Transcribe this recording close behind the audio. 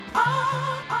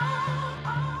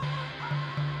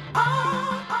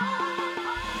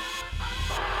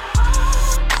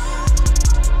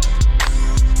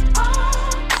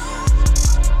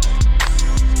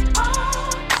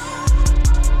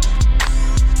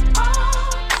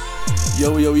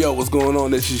Yo, what's going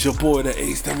on? This is your boy, the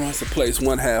Ace that runs the place,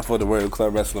 one half of the Royal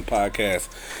Club Wrestling Podcast.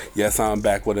 Yes, I'm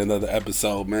back with another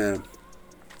episode, man.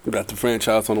 We got the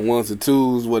franchise on the ones and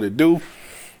twos, what it do.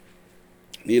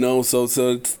 So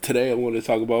today I want to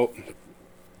talk about,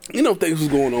 things was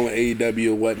going on with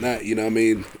AEW and whatnot,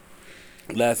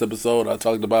 Last episode I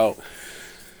talked about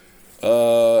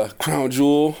Crown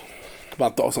Jewel, my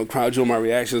thoughts on Crown Jewel, my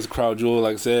reactions to Crown Jewel.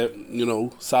 Like I said,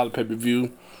 solid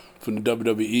pay-per-view from the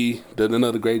WWE, did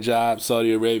another great job.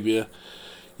 Saudi Arabia,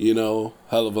 hell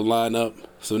of a lineup.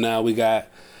 So now we got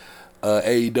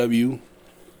AEW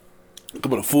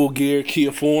coming to Full Gear,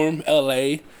 Kia Forum,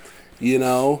 LA.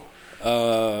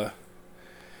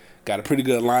 Got a pretty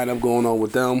good lineup going on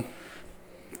with them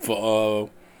for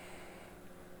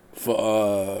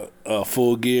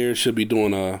Full Gear. Should be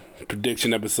doing a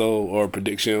prediction episode or a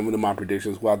prediction, one of my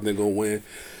predictions, who I think gonna win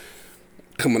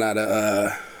coming out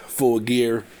of Full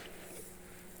Gear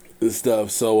and stuff.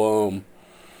 So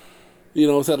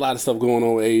it's a lot of stuff going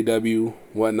on with AEW,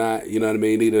 whatnot. You know what I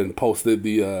mean? They done posted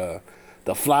the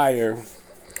flyer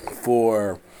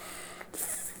for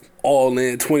All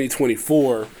In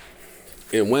 2024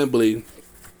 in Wembley,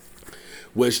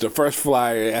 which the first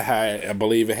flyer had, I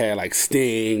believe it had like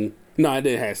Sting. No, it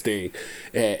didn't have Sting.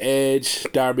 It had Edge,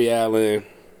 Darby Allin,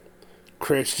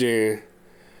 Christian,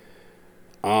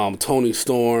 Tony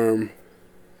Storm,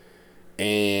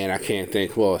 and I can't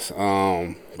think who else.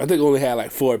 I think it only had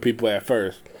like 4 people at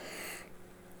first.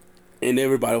 And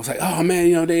everybody was like, oh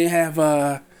man, they had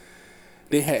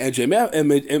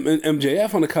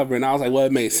MJF on the cover. And I was like, well,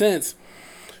 it made sense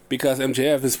because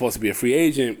MJF is supposed to be a free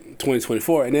agent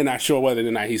 2024. And they're not sure whether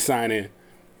or not he's signing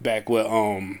back with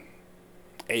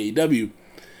AEW.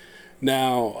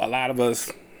 Now, a lot of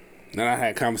us, and I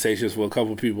had conversations with a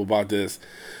couple of people about this,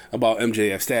 about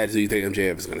MJF's status. Do you think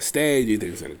MJF is going to stay? Do you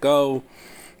think he's going to go?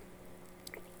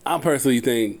 I personally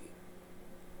think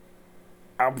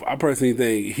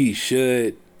he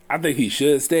should. I think he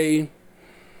should stay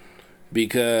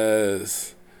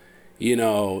because,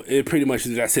 it pretty much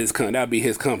that's his company. That'd be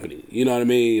his company. You know what I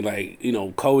mean? Like,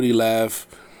 Cody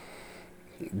left,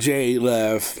 Jay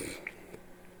left,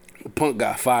 Punk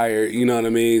got fired. You know what I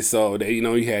mean? So they,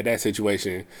 you had that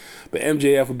situation. But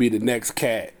MJF would be the next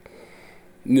cat.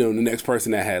 The next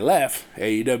person that had left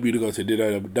AEW to go to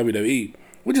WWE,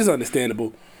 which is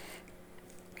understandable.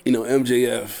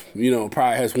 MJF,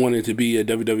 probably has wanted to be a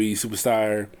WWE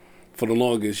superstar for the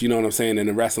longest, you know what I'm saying, in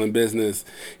the wrestling business.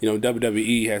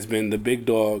 WWE has been the big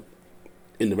dog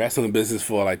in the wrestling business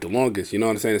for like the longest, you know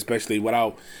what I'm saying, especially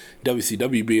without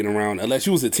WCW being around, unless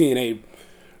you was a TNA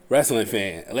wrestling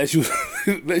fan, unless you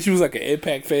was like an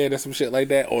Impact fan or some shit like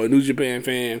that, or a New Japan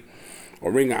fan,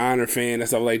 or Ring of Honor fan and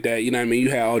stuff like that. You know what I mean? You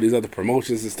had all these other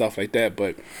promotions and stuff like that,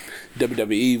 but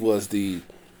WWE was the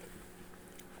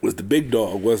big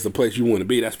dog, was the place you want to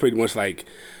be. That's pretty much like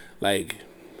the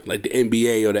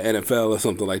NBA or the NFL or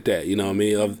something like that, you know what I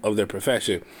mean, of their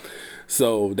profession.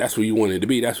 So that's where you wanted to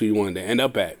be. That's where you wanted to end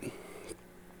up at.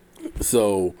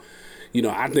 So,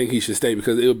 I think he should stay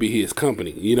because it would be his company,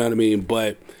 you know what I mean?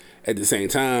 But at the same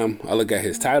time, I look at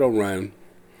his title run,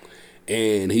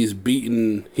 and he has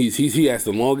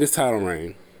the longest title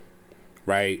reign,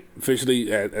 right?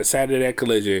 Officially, at Saturday at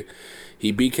Collision,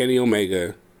 he beat Kenny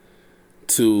Omega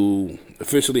to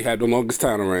officially have the longest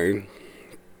title reign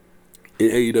in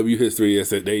AEW history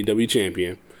as the AEW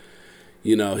champion.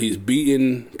 He's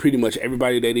beaten pretty much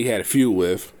everybody that he had a feud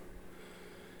with.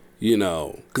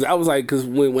 Because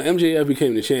when MJF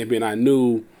became the champion, I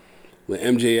knew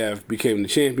when MJF became the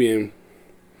champion,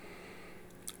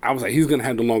 I was like, he's gonna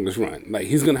have the longest run. Like,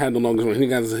 he's gonna have the longest run.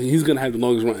 He's gonna have the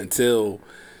longest run until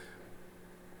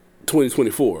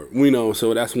 2024.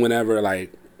 So that's whenever,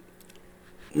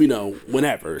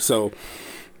 whenever. So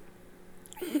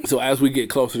as we get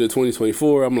closer to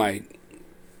 2024, I'm like,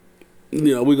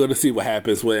 we're going to see what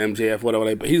happens with MJF,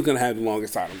 whatever. But he's going to have the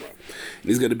longest title run. And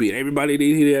he's going to beat everybody that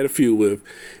he had a feud with.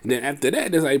 And then after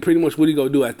that, there's like pretty much what he going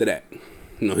to do after that.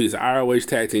 He's an ROH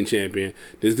Tag Team Champion.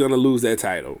 He's going to lose that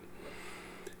title.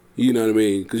 You know what I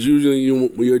mean? Because usually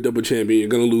when you're a double champion, you're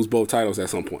going to lose both titles at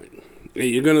some point. And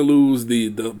you're going to lose the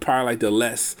probably like the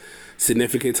less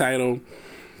significant title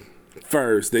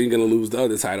first, then you're going to lose the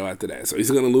other title after that. So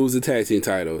he's going to lose the tag team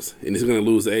titles, and he's going to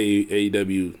lose the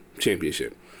AEW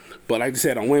championship. But like I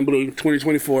said, on Wembley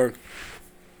 2024,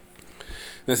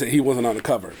 they said he wasn't on the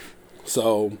cover.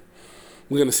 So,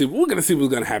 We're gonna see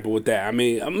what's gonna happen with that. I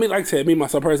mean, like I said, me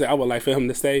myself personally, I would like for him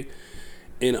to stay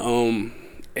in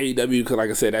AEW because, like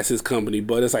I said, that's his company.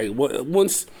 But it's like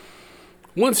once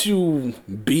you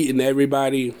beating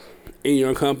everybody in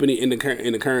your company in the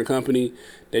current company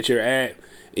that you're at,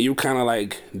 and you kind of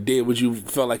like did what you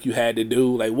felt like you had to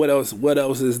do. Like what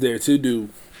else is there to do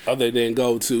other than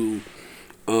go to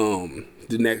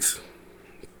the next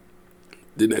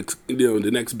the next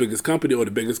biggest company or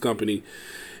the biggest company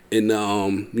in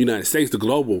United States, the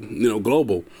global,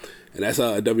 and that's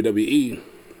WWE.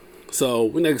 So,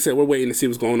 like I said, we're waiting to see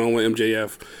what's going on with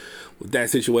MJF with that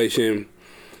situation.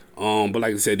 But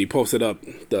like I said, he posted up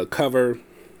the cover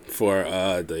for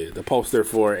the poster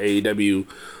for AEW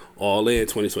All In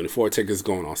 2024 tickets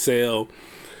going on sale.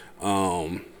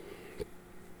 Like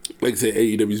I said,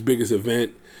 AEW's biggest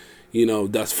event,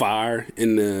 thus far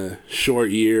in the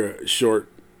short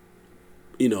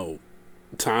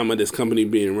time of this company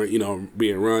being run,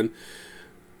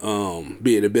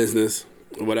 being a business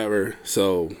or whatever.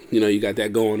 So, you got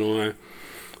that going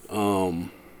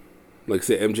on. Like I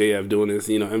said, MJF doing this,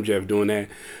 MJF doing that.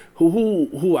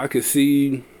 Who I could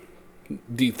see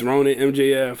dethroning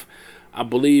MJF, I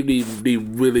believe they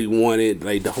really wanted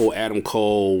like the whole Adam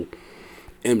Cole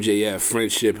MJF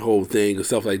friendship whole thing and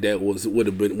stuff like that would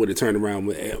have turned around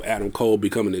with Adam Cole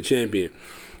becoming the champion.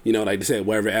 Like they said,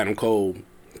 wherever Adam Cole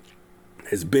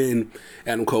has been,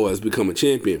 Adam Cole has become a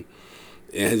champion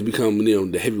and has become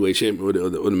the heavyweight champion or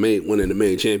one of the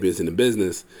main champions in the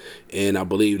business. And I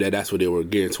believe that's what they were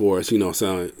gearing towards.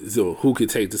 So who could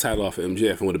take the title off of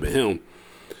MJF, and would have been him.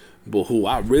 But who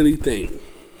I would really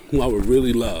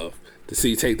love to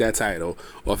see take that title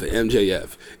off of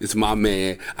MJF is my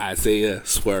man Isaiah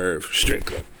Swerve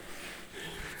Strickland.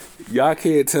 Y'all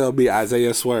can't tell me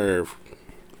Isaiah Swerve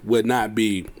would not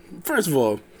be, first of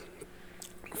all,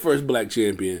 first black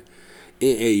champion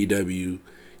in AEW.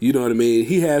 You know what I mean?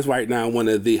 He has right now one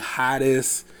of the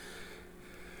hottest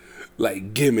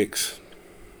like gimmicks,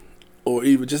 or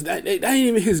even just that ain't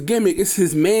even his gimmick. It's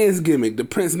his man's gimmick. The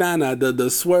Prince Nana,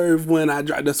 the swerve when I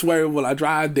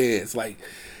drive dance, like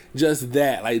just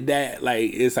that, like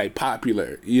it's like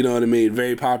popular. You know what I mean?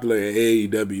 Very popular in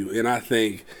AEW, and I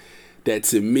think that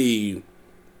to me,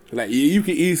 like you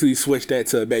can easily switch that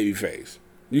to a babyface.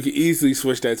 You can easily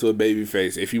switch that to a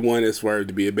babyface if you wanted Swerve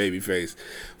to be a babyface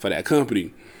for that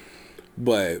company.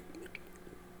 But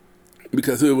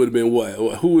because it would have been what?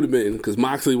 Who would have been? Because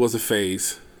Moxley was a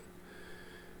face,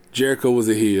 Jericho was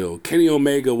a heel, Kenny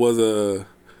Omega was a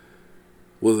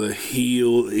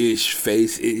heel-ish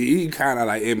face. He kind of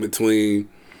like in between.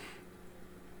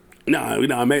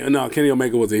 No, Kenny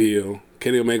Omega was a heel.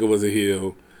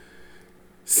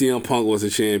 CM Punk was a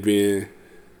champion. I'm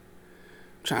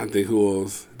trying to think who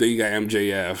else. Then you got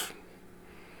MJF.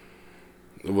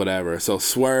 Whatever. So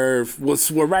Swerve.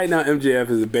 Right now MJF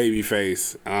is a baby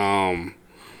face. So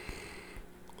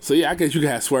yeah, I guess you can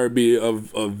have Swerve be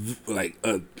of like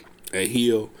a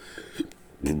heel.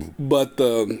 But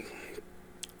the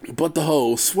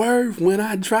whole Swerve when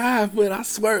I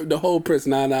swerve, the whole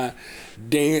Persona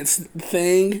dance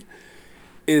thing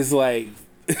is like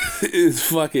is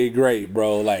fucking great,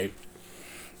 bro. Like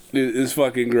it's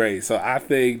fucking great. So I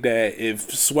think that if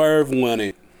Swerve won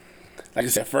it, like I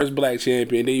said, first black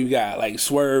champion, then you got like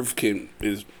Swerve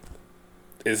is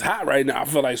hot right now. I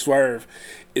feel like Swerve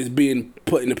is being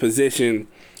put in a position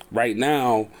right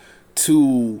now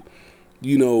to,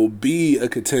 be a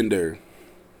contender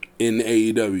in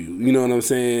AEW. You know what I'm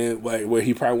saying? Like where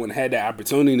he probably wouldn't have had that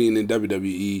opportunity in the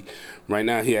WWE. Right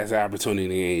now he has the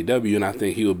opportunity in AEW, and I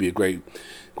think he would be a great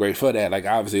for that. Like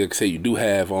obviously, like I say, you do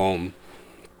have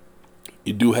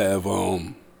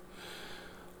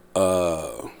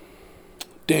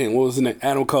damn, what was his name?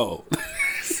 Adam Cole.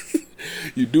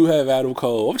 You do have Adam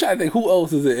Cole. I'm trying to think who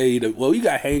else is in AEW. Well, you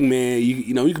got Hangman.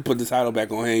 You can put the title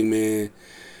back on Hangman.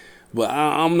 But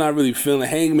I'm not really feeling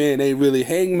Hangman.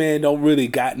 Hangman don't really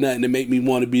got nothing to make me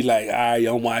want to be like, all right,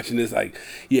 I'm watching this. Like,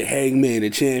 yeah, Hangman the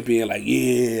champion. Like,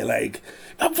 yeah, like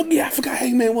I forgot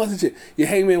Hangman was a champion. Yeah,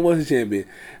 Hangman was a champion.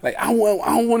 Like, I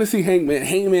don't want to see Hangman.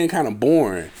 Hangman kind of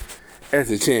boring as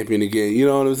a champion again. You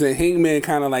know what I'm saying? Hangman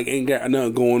kind of like ain't got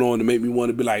nothing going on to make me want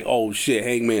to be like, oh shit,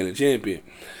 Hangman a champion.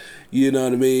 You know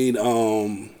what I mean?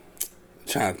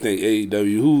 Trying to think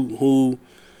AEW who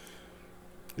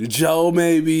Joe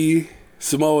maybe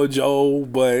Samoa Joe,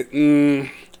 but I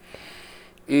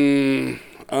mean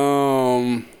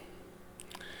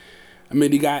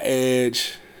he got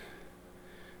Edge.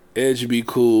 Edge would be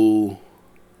cool.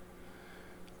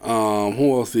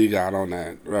 Who else do you got on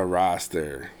that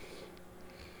roster?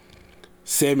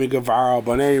 Sammy Guevara,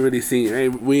 but we ain't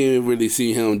really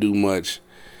seen him do much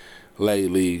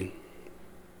lately.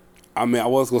 I mean, I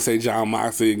was gonna say John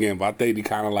Moxley again, but I think we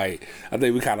kind of like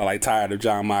tired of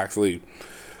John Moxley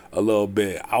a little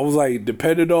bit. I was like,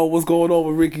 depending on what's going on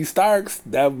with Ricky Starks,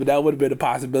 that would have been a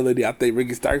possibility. I think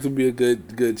Ricky Starks would be a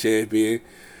good champion.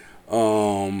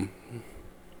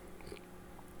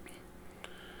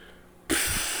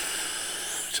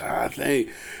 I think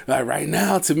like right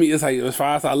now, to me, it's like as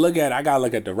far as I look at it, I gotta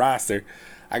look at the roster.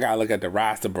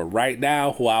 But right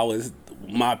now,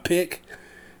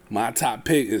 my top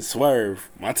pick is Swerve.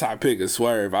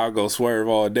 I'll go Swerve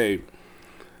all day.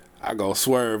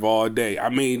 I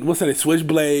mean, what's that?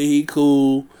 Switchblade, he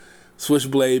cool.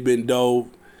 Switchblade been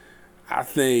dope. I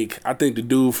think the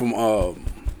dude from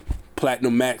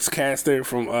Platinum Max Caster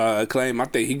from Acclaim, I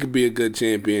think he could be a good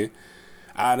champion.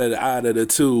 Out of the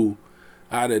two,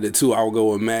 I'll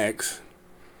go with Max.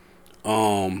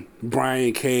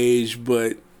 Brian Cage,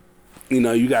 but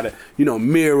you gotta,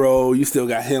 Miro, you still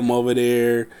got him over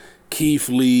there. Keith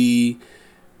Lee,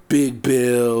 Big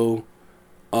Bill,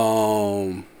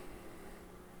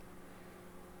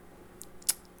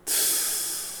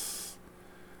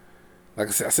 like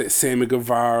I said, Sammy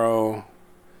Guevara,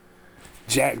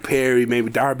 Jack Perry, maybe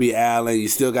Darby Allin. You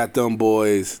still got them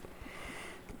boys.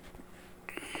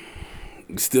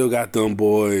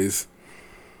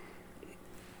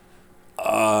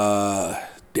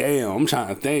 Damn, I'm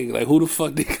trying to think. Like, who the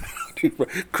fuck they got?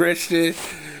 Christian,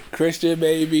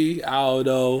 maybe. I don't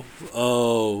know.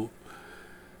 Oh,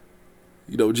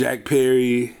 Jack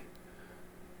Perry.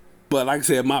 But like I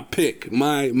said, my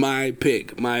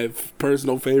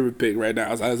personal favorite pick right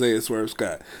now is Isaiah Swerve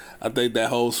Scott. I think that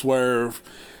whole Swerve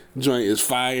joint is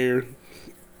fire.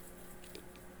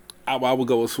 I would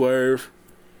go with Swerve.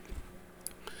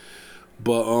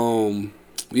 But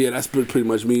yeah, that's pretty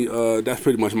much me. That's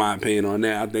pretty much my opinion on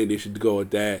that. I think they should go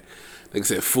with that. Like I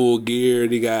said, Full Gear.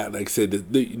 They got, like I said,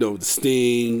 the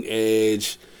Sting,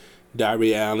 Edge,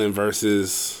 Darby Allin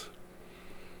versus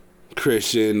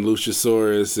Christian,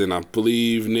 Luchasaurus, and I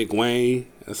believe Nick Wayne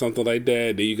or something like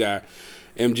that. Then you got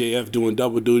MJF doing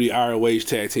double duty, ROH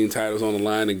tag team titles on the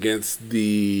line against who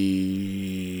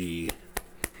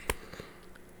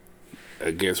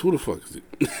the fuck is it?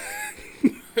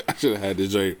 I should have had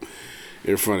this joint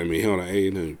in front of me. Hold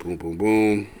on, boom, boom,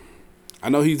 boom. I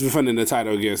know he's defending the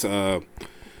title against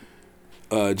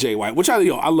Jay White, which I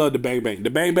love the Bang Bang. The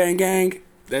Bang Bang Gang.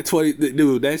 That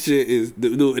shit is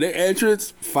their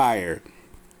entrance fire.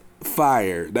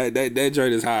 That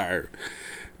joint is hard.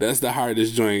 That's the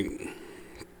hardest joint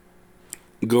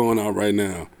going on right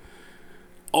now.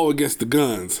 Oh, against the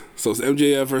Guns. So it's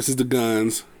MJF versus the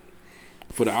Guns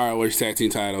for the ROH tag team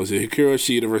titles. Hikaru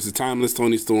Shida versus Timeless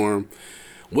Toni Storm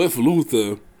with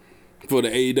Luther for the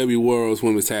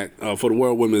AEW for the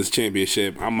World Women's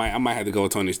Championship. I might have to go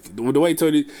with Toni. The way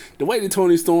the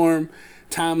Toni Storm,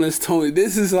 Timeless Toni,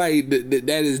 this is like that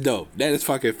is dope. That is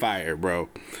fucking fire, bro.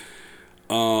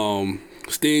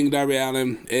 Sting, Darby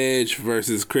Allin, Edge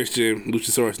versus Christian,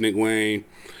 Luchasaurus, Nick Wayne,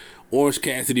 Orange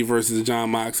Cassidy versus John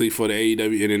Moxley for the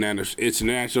AEW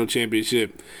International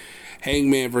Championship,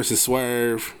 Hangman versus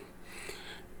Swerve,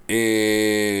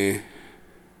 and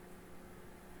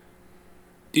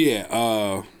yeah,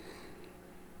 I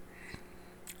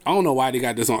don't know why they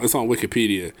got this on. It's on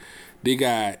Wikipedia. They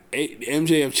got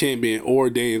MJF champion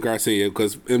or Daniel Garcia,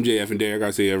 because MJF and Daniel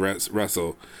Garcia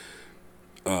wrestle.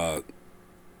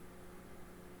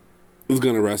 Who's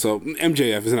gonna wrestle?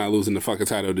 MJF is not losing the fucking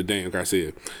title to Daniel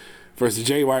Garcia versus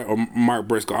Jay White or Mark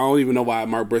Briscoe. I don't even know why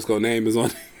Mark Briscoe's name is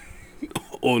on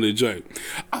on the joint.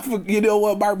 You know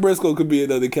what? Mark Briscoe could be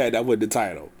another cat that won the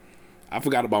title. I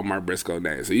forgot about Mark Briscoe's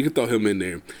name, so you can throw him in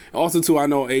there. Also, too, I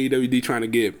know AEWD trying to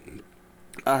get.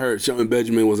 I heard Shelton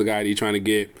Benjamin was a guy they trying to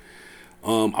get.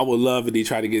 I would love if they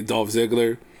try to get Dolph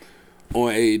Ziggler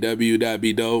on AEW. That'd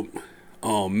be dope.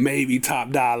 Maybe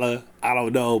Top Dollar. I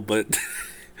don't know, but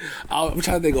I'm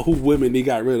trying to think of who women they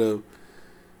got rid of,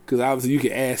 because obviously you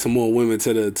can add some more women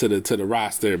to the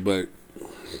roster, but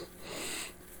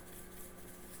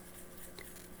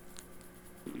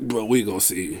we gonna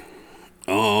see.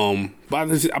 But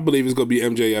I believe it's gonna be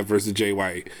MJF versus Jay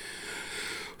White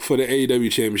for the AEW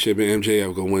Championship, and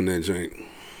MJF gonna win that joint.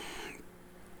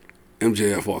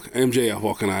 MJF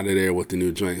walking out of there with the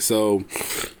new joint. So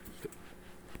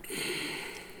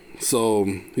that's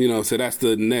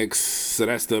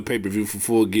the pay-per-view for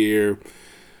Full Gear.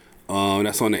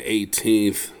 That's on the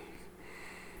 18th.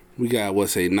 We got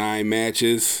 9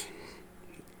 matches.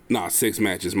 No, 6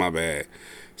 matches, my bad.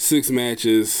 6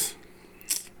 matches.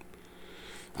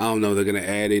 I don't know if they're gonna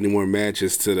add any more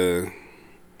matches to the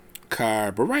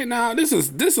card, but right now this is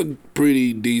a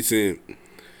pretty decent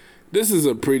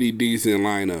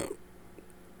lineup.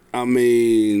 I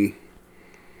mean,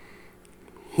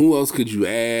 Who else could you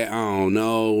add? I don't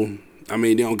know. I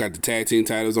mean, they don't got the tag team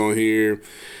titles on here.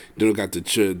 They don't got the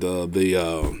triple.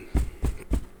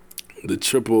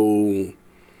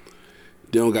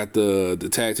 They don't got the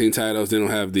tag team titles. They don't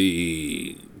have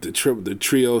the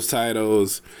trios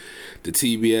titles, the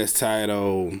TBS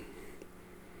title.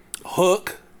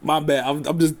 Hook, my bad.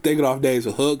 I'm just thinking off names.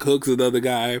 So Hook's another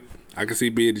guy I can see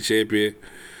being the champion.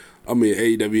 I mean,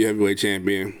 AEW heavyweight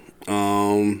champion.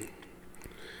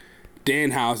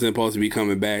 Danhausen supposed to be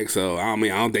coming back, so I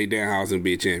don't think Danhausen will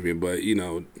be a champion, but you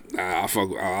know, I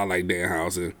like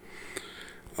Danhausen.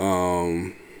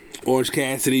 Orange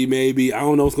Cassidy, maybe. I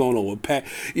don't know what's going on with Pac.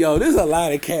 Yo, there's a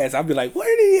lot of cats. I'll be like,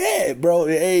 where he at, bro?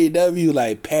 In AEW,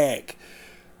 like Pac,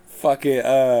 fucking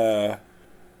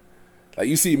like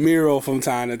you see Miro from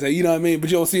time to time, you know what I mean? But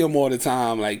you don't see him all the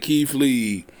time. Like Keith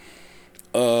Lee.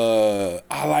 I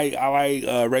like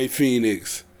Ray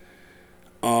Phoenix.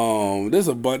 There's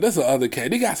a bunch. There's some other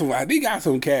cat. They got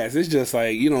some cats. It's just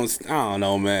like, you know, I don't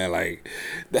know, man. Like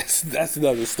that's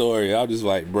another story. I'm just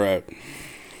like, bruh.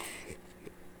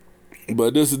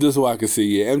 But this is what I can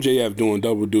see. Yeah, MJF doing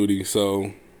double duty.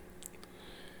 So,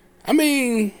 I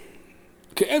mean,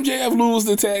 can MJF lose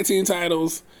the tag team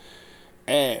titles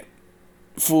at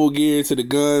Full Gear to the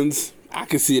Guns? I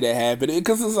can see that happening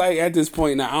because it's like at this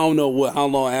point now, I don't know how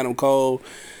long Adam Cole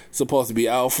supposed to be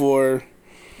out for,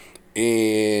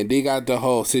 and they got the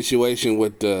whole situation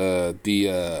with the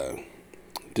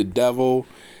devil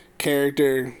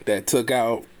character that took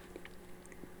out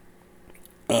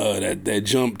that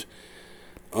jumped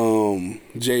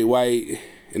Jay White,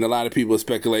 and a lot of people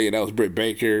speculated that was Britt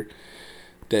Baker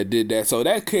that did that. So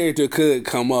that character could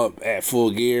come up at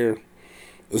Full Gear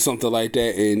or something like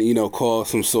that, and you know, cause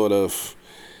some sort of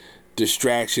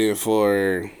distraction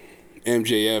for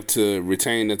MJF to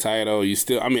retain the title.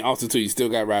 Also too, you still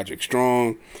got Roderick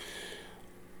Strong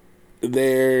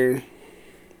there.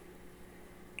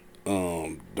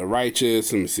 The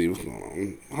Righteous. Let me see what's going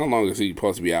on. How long is he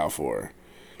supposed to be out for?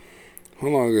 How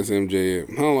long is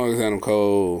MJF? How long is Adam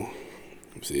Cole?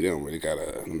 Let me see. They don't really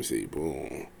gotta. Let me see.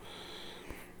 Boom.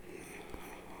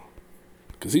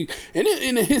 Cause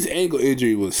his ankle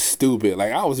injury was stupid.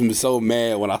 Like I was so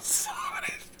mad when I saw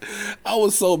that. I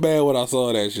was so mad when I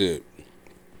saw that shit.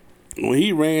 When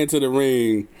he ran to the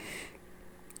ring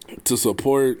to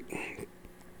support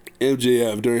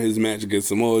MJF during his match against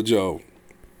Samoa Joe,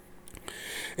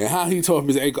 and how he tore up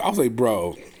his ankle, I was like,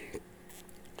 bro,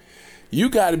 you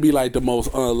got to be like the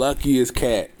most unluckiest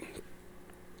cat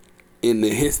in the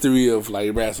history of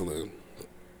like wrestling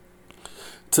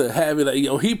to have it. Like, you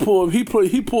know, he pulled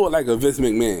like a Vince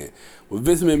McMahon. When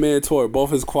Vince McMahon tore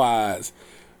both his quads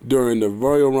during the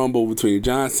Royal Rumble between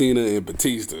John Cena and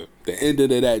Batista, the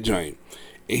ending of that joint,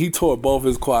 and he tore both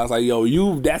his quads. Like,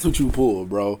 yo, that's what you pulled,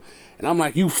 bro. And I'm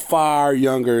like, you far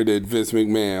younger than Vince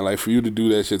McMahon. Like, for you to do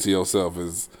that shit to yourself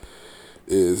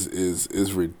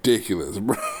is ridiculous,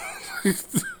 bro.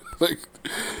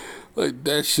 like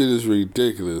that shit is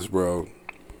ridiculous, bro.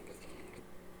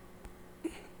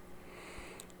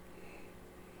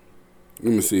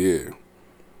 Let me see here.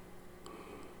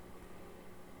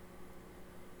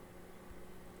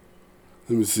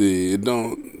 Let me see. It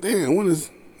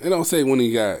don't say when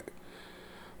he got.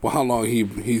 Well, how long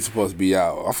he's supposed to be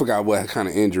out? I forgot what kind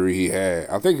of injury he had.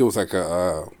 I think it was like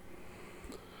I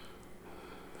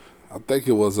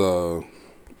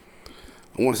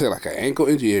want to say like an ankle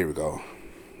injury. Here we go.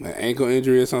 An ankle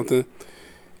injury or something.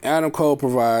 Adam Cole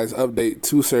provides update: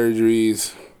 2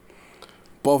 surgeries,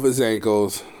 both his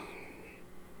ankles.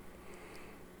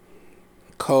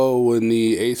 Cole would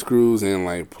need 8 screws and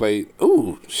like plate.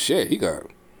 Ooh, shit, he got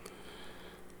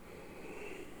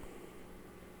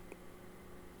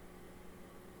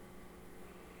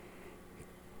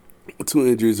 2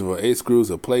 injuries of 8 screws,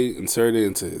 a plate inserted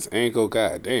into his ankle.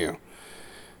 God damn.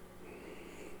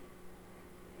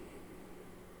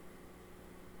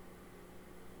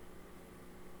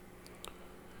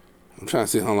 I'm trying to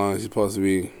see how long he's supposed to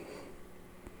be.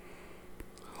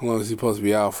 How long is he supposed to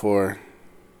be out for?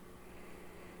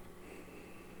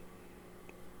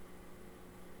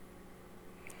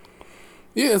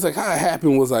 Yeah, it's like how it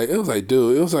happened was like, it was like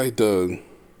the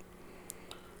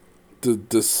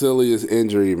silliest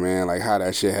injury, man. Like how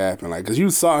that shit happened. Like, cause you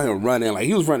saw him running, like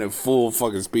he was running full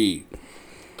fucking speed.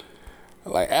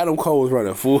 Like Adam Cole was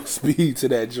running full speed to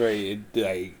that train.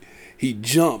 Like he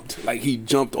jumped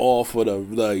off of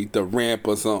the ramp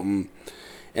or something.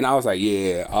 And I was like,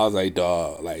 yeah,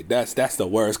 dog, like that's the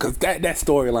worst. Cause that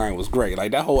storyline was great.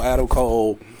 Like that whole Adam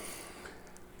Cole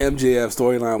MJF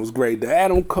storyline was great. The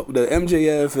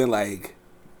MJF and like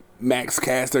Max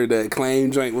Caster, the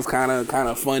Acclaim joint was kind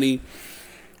of funny.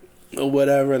 or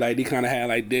whatever. Like they kind of had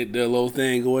like did their little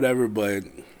thing or whatever, but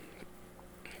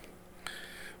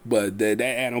that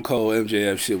Adam Cole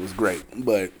MJF shit was great.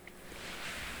 But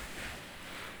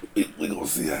we gonna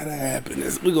see how that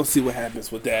happens. We gonna see what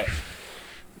happens with that.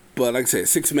 But like I said,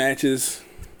 6 matches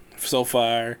so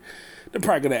far. They're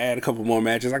probably gonna add a couple more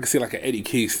matches. I can see like an Eddie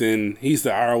Kingston. He's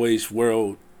the ROH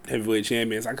World Heavyweight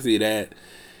Champions. I can see that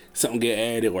something get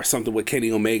added, or something with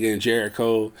Kenny Omega and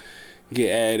Jericho get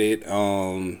added.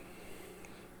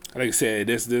 Like I said,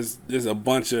 there's a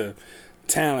bunch of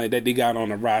talent that they got on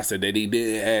the roster that they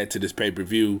did add to this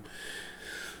pay-per-view.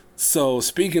 So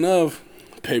speaking of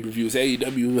pay-per-views,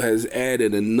 AEW has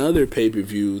added another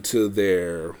pay-per-view to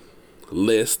their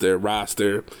list, their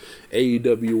roster.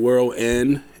 AEW World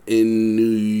End in New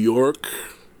York.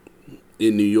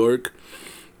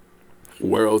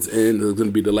 World's End is going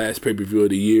to be the last pay-per-view of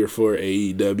the year for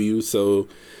AEW. So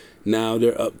now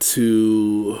they're up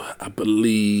to, I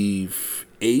believe,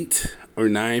 8 or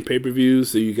 9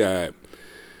 pay-per-views. So you got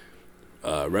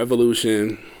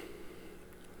Revolution,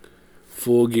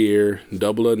 Full Gear,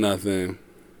 Double or Nothing,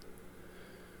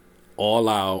 All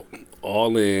Out,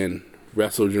 All In,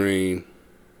 Wrestle Dream,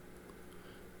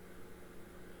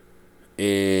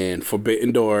 and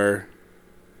Forbidden Door,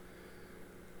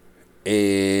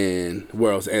 and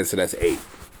World's End. So that's 8.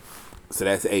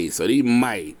 So they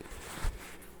might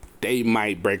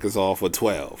break us off with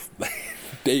 12.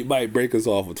 They might break us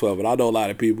off with 12. And I know a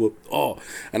lot of people.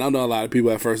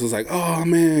 At first was like, oh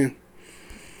man,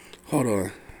 hold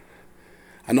on.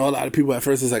 I know a lot of people at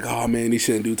first was like, oh man, he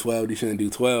shouldn't do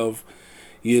 12.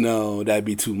 You know, that'd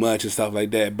be too much and stuff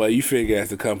like that. But you figure as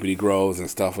the company grows and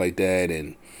stuff like that,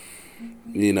 and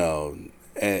you know,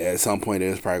 at some point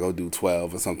it's probably gonna do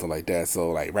 12 or something like that.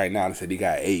 So like right now they said he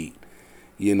got 8,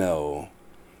 you know,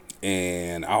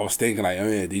 and I was thinking like,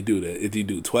 man, if they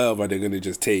do 12, are they gonna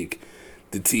just take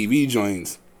the TV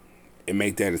joints and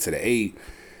make that into the 8?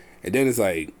 And then it's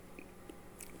like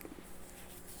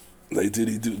do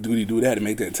they do that and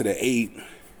make that into the 8,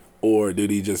 or do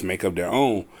they just make up their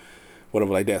own,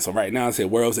 whatever like that? So right now I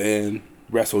said World's End,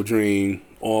 Wrestle Dream,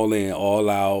 All In, All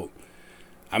Out.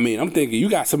 I mean, I'm thinking you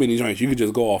got so many joints you could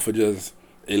just go off of just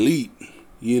Elite.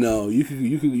 You know,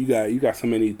 you got so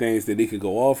many things that they could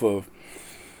go off of.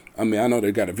 I mean, I know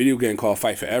they got a video game called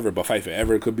Fight Forever, but Fight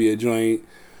Forever could be a joint.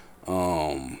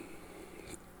 I'm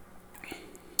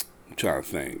trying to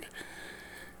think.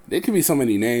 There could be so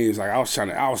many names. Like I was trying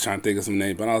to think of some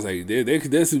names, but I was like, there's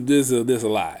a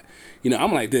lot. You know,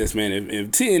 I'm like this, man. If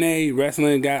TNA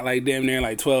wrestling got like damn near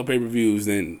like 12 pay-per-views,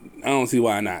 then I don't see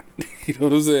why not. You know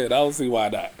what I'm saying? I don't see why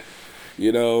not.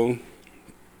 You know,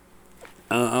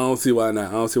 I don't see why not.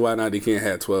 I don't see why not. They can't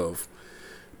have 12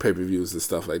 pay-per-views and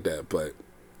stuff like that. But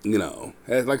you know,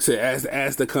 like I said,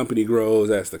 as the company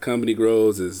grows,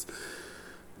 is,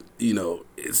 you know,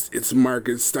 its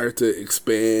markets start to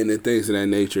expand and things of that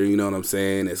nature. You know what I'm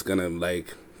saying? It's gonna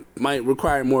might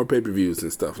require more pay-per-views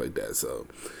and stuff like that. So,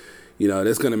 you know,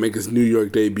 that's gonna make its New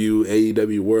York debut,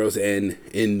 AEW World's End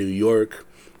in New York,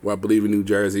 or I believe in New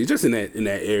Jersey, just in that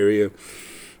area.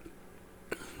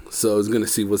 So it's gonna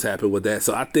see what's happened with that.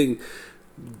 So I think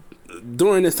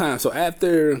during this time, so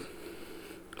after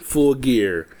Full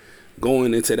Gear,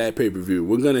 going into that pay-per-view,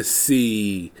 we're gonna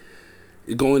see,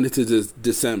 going into this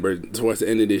December, towards the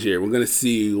end of this year, we're gonna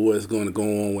see what's going to go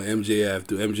on with MJF.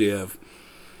 Do MJF,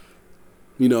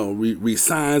 you know,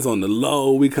 resigns on the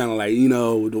low? We kind of like, you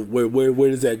know, where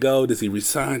does that go? Does he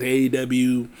resign to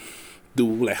AEW?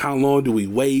 How long do we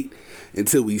wait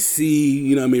until we see?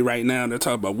 You know what I mean? Right now they're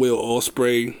talking about Will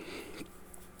Ospreay.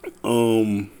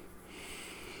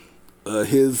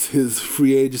 His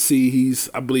free agency. He's,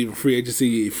 I believe, free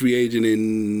agent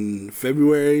in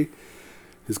February.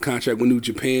 His contract with New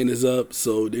Japan is up,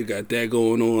 so they got that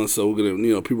going on. So we're gonna,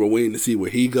 you know, people are waiting to see where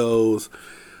he goes.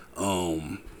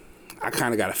 I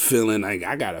kind of got a feeling like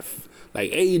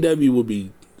AEW would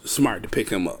be smart to pick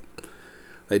him up.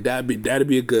 Like that'd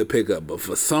be a good pickup. But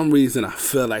for some reason, I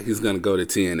feel like he's gonna go to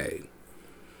TNA.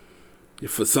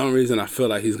 For some reason, I feel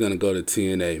like he's gonna go to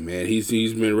TNA, man. He's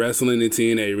been wrestling in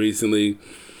TNA recently.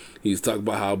 He's talked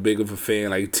about how big of a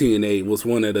fan, like TNA was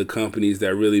one of the companies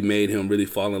that really made him really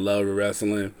fall in love with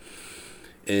wrestling.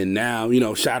 And now, you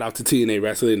know, shout out to TNA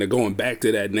Wrestling. They're going back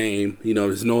to that name. You know,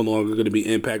 it's no longer going to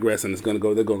be Impact Wrestling. They're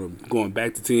going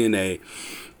back to TNA.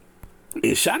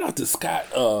 And shout out to Scott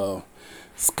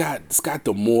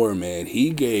D'Amore, man. He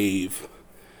gave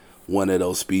one of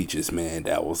those speeches, man,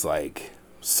 that was like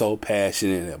so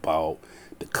passionate about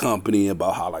the company,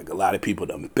 about how like a lot of people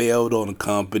done bailed on the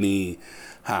company,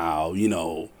 how, you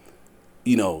know,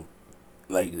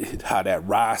 like how that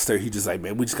roster, he just like,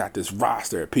 man, we just got this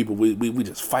roster of people, we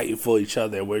just fighting for each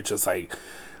other. We're just like,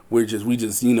 we just we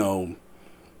just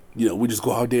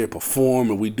go out there and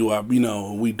perform, and we do our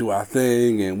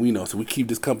thing, and so we keep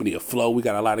this company afloat. We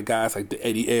got a lot of guys like the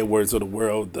Eddie Edwards of the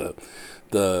world,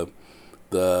 the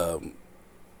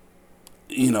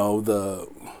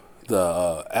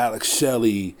Alex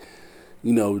Shelley,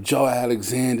 Joe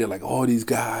Alexander, like all these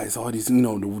guys,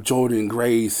 the Jordan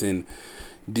Grace and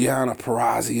Deonna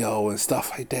Purrazzo and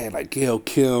stuff like that, like Gail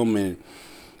Kim and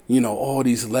all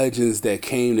these legends that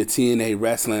came to TNA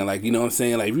Wrestling, like, what I'm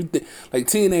saying? Like, like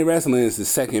TNA Wrestling is the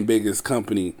second biggest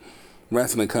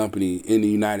wrestling company in the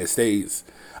United States.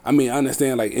 I mean, I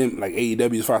understand like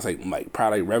AEW as far as like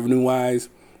probably revenue wise,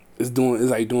 is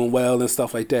doing well and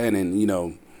stuff like that,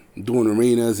 and doing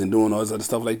arenas and doing all this other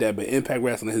stuff like that. But Impact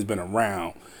Wrestling has been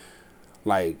around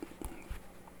like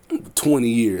 20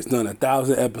 years, done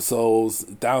 1,000 episodes,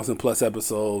 1,000+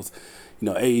 episodes.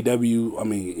 AEW, I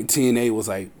mean, TNA was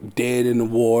like dead in the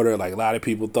water. Like a lot of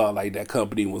people thought like that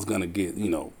company was gonna get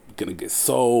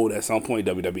sold at some point.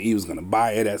 WWE was gonna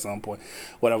buy it at some point,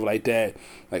 whatever like that.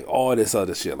 Like all this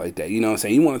other shit like that. You know what I'm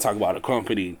saying? You want to talk about a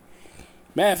company.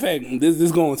 Matter of fact, this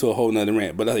is going to a whole nother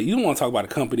rant. But you want to talk about a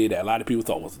company that a lot of people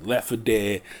thought was left for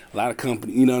dead. A lot of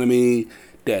company, you know what I mean?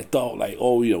 That thought like,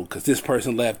 because this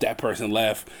person left, that person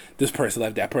left, this person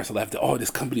left, that person left. Oh, this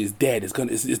company is dead. It's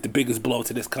the biggest blow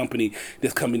to this company.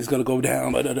 This company is gonna go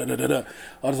down. All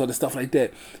this other stuff like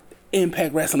that.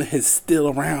 Impact Wrestling is still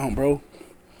around, bro.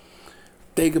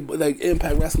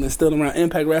 Impact Wrestling is still around.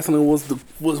 Impact Wrestling was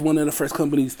one of the first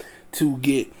companies to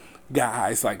get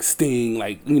guys like Sting,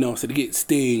 so to get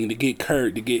Sting, to get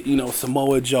Kurt, to get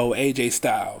Samoa Joe, AJ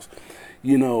Styles,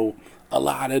 a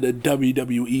lot of the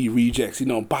WWE rejects.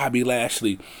 Bobby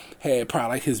Lashley had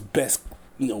probably like his best,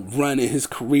 run in his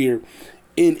career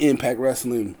in Impact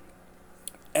Wrestling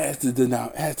as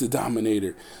the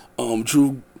Dominator.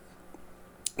 Drew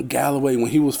Galloway,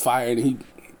 when he was fired and he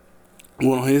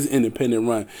went on his independent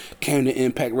run, came to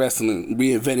Impact Wrestling,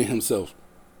 reinvented himself.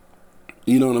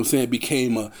 You know what I'm saying?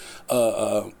 Became a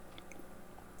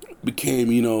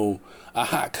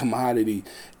hot commodity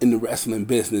in the wrestling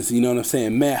business. You know what I'm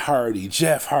saying? Matt Hardy,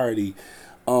 Jeff Hardy,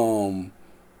 so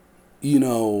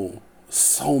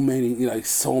many,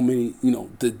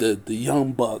 the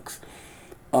Young Bucks,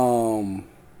 so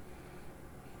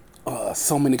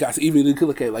many guys. Even you could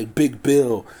look at like Big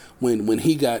Bill when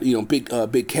he got,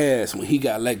 Big Cass, when he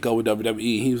got let go of WWE,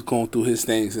 he was going through his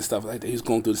things and stuff like that. He was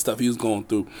going through the stuff he was going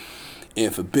through.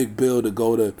 And for Big Bill to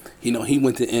go to, he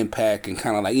went to Impact and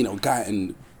kind of like, got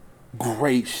in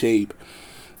great shape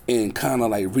and kind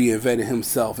of like reinvented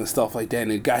himself and stuff like that,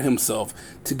 and got himself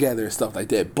together and stuff like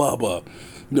that. Bubba,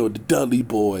 the Dudley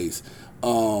Boys,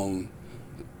 Bobby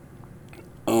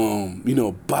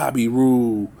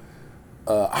Roode,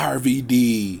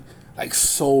 RVD,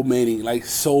 so many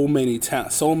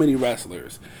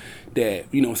wrestlers that,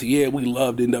 so yeah, we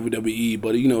loved in WWE,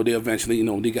 but, they eventually,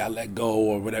 they got let go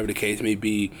or whatever the case may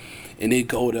be, and they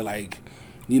go to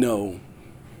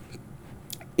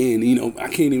and, I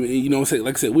can't even, say,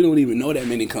 like I said, we don't even know that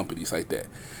many companies like that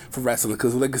for wrestling,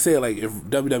 because like I said, like if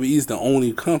WWE is the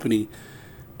only company,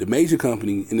 the major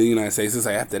company in the United States, it's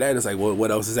like after that, it's like, well,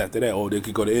 what else is after that? Oh, they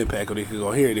could go to Impact, or they could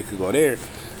go here, they could go there,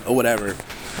 or whatever.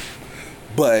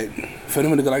 But for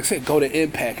them to, like I said, go to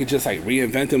Impact and just like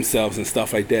reinvent themselves and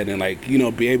stuff like that, and like,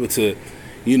 be able to,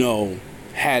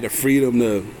 have the freedom,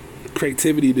 the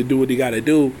creativity to do what they got to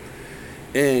do.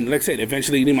 And like I said,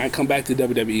 eventually they might come back to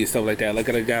WWE and stuff like that. Look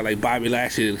at a guy like Bobby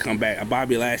Lashley to come back,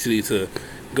 Bobby Lashley to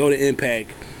go to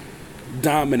Impact,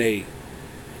 dominate,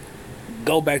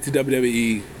 go back to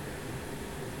WWE,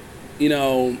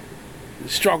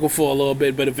 struggle for a little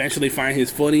bit, but eventually find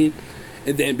his footing,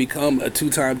 and then become a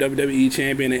 2-time WWE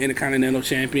champion, an Intercontinental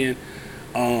champion,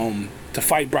 to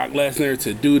fight Brock Lesnar,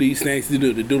 to do these things, to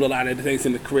do a lot of the things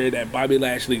in the career that Bobby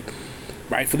Lashley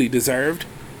rightfully deserved.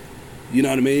 You know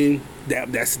what I mean?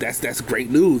 That's great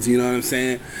news. You know what I'm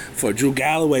saying? For Drew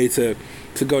Galloway to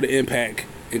go to Impact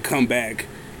and come back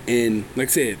and, like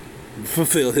I said,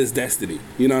 fulfill his destiny.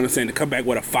 You know what I'm saying? To come back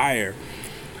with a fire,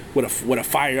 with a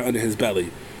fire under his belly.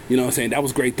 You know what I'm saying? That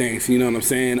was great things. You know what I'm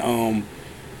saying?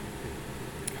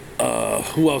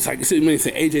 Who else? Like you said,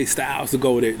 AJ Styles to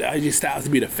go there. AJ Styles to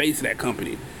be the face of that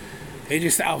company.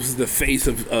 AJ Styles is the face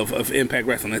of Impact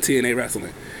Wrestling, TNA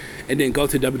Wrestling, and then go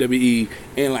to WWE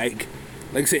and like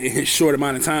I said, in his short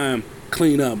amount of time,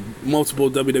 clean up multiple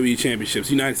WWE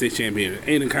championships, United States champion,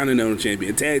 Intercontinental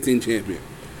champion, tag team champion,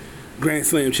 Grand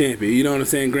Slam champion. You know what I'm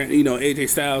saying? AJ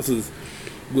Styles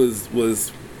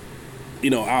was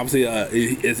obviously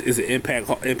is an Impact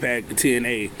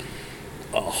TNA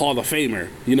a Hall of Famer.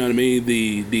 You know what I mean?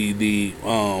 The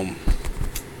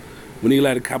when he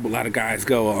let a lot of guys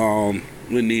go.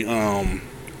 When the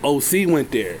OC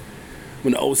went there.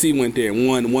 When the OC went there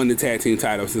and won the tag team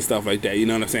titles and stuff like that, you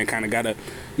know what I'm saying? Kind of got a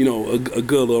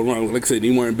good little run. Like I said, they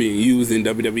weren't being used in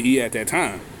WWE at that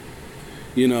time.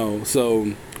 You know,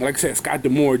 so like I said, Scott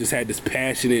D'Amore just had this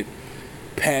passionate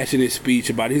speech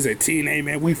about it. He said, TNA,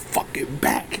 man, we fucking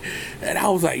back. And I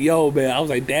was like, yo, man, I was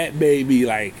like, that made me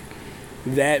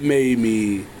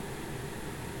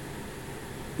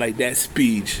that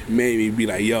speech made me be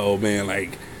like, yo, man,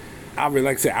 like I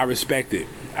respect it.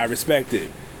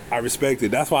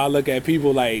 That's why I look at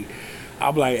people like,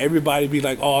 I'm like, everybody be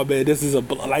like, oh man, this is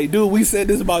like, dude, we said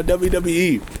this about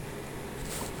WWE.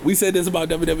 We said this about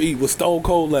WWE when Stone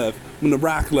Cold left, when The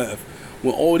Rock left,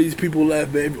 when all these people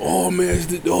left, baby. Oh man, it's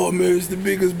the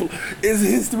biggest. It's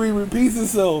history repeats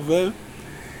itself, man.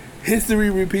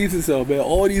 History repeats itself, man.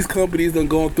 All these companies done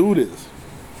gone through this.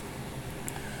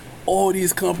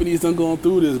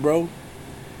 Bro.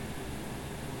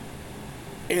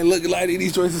 And look like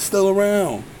these joints are still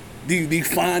around. They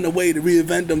find a way to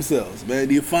reinvent themselves, man.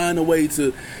 They find a way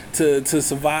to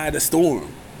survive the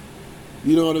storm.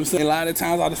 You know what I'm saying? A lot of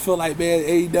times I just feel like, man,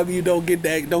 AEW don't get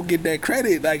that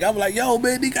credit. Like, I'm like, yo,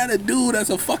 man, they got a dude that's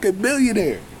a fucking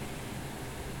billionaire.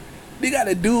 They got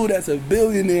a dude that's a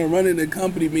billionaire running the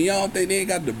company. Man, y'all think they ain't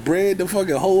got the bread to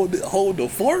fucking hold the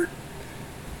fort?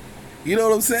 You know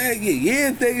what I'm saying?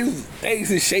 Yeah, things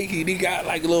is shaky. They got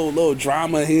like a little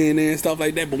drama here and there and stuff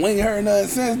like that. But we ain't heard nothing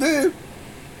since then.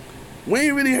 We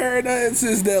ain't really heard nothing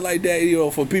since then like that, you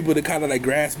know, for people to kind of like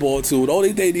grasp on to it. The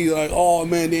only thing they like, oh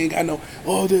man, they ain't got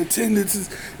the attendance is,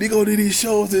 they go to these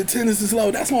shows, the attendance is low.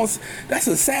 That's a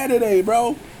Saturday,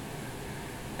 bro.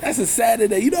 That's a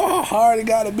Saturday. You know how hard it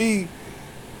gotta be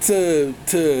to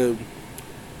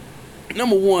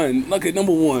number one,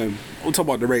 we'll talk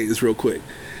about the ratings real quick.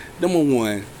 Number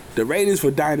one, the ratings for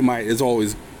Dynamite is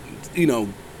always, you know,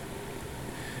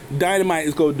 Dynamite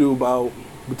is gonna do about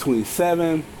between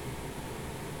 700,000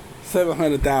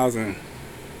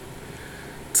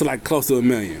 to like close to 1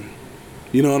 million.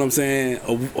 You know what I'm saying?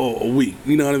 A week.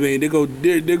 You know what I mean? They go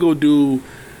do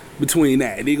between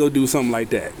that. They go do something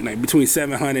like that. Like between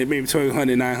 700, maybe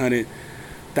 1,200,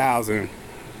 900,000,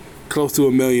 close to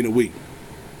 1 million a week.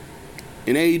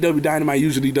 And AEW Dynamite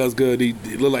usually does good. They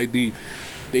look like they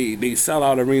sell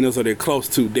out arenas, or they're close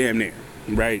to damn near,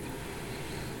 right?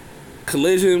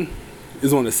 Collision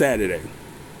is on a Saturday.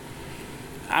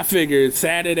 I figured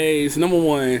Saturdays, number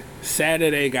one,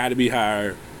 Saturday got to be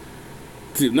higher.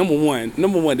 Number one,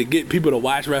 to get people to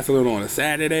watch wrestling on a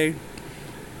Saturday.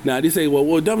 Now, they say, well,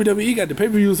 WWE got the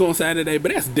pay-per-views on Saturday,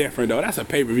 but that's different, though. That's a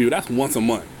pay-per-view. That's once a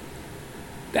month.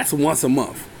 That's once a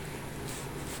month,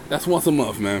 man. That's one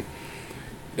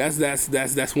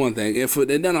thing.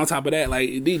 And then on top of that,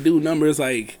 like, they do numbers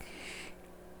like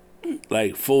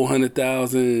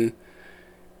 400,000.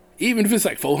 Even if it's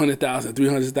like 400,000,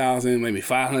 300,000, maybe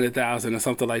 500,000 or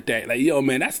something like that. Like, yo,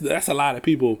 man, that's a lot of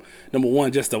people, number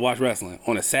one, just to watch wrestling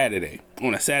on a Saturday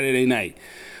night,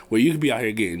 where you could be out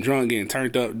here getting drunk, getting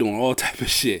turned up, doing all type of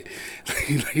shit.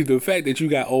 Like the fact that you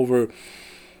got over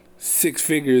six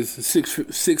figures,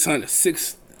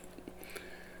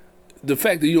 the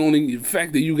fact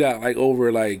that you got like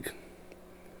over like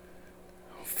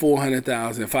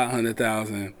 400,000,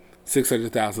 500,000,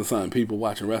 600,000 something people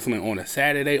watching wrestling on a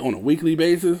Saturday on a weekly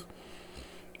basis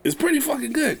is pretty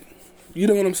fucking good. You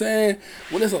know what I'm saying?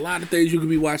 Well, there's a lot of things you could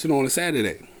be watching on a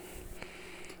Saturday.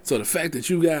 So the fact that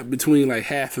you got between like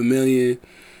 500,000,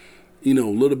 you know,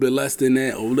 a little bit less than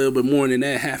that, or a little bit more than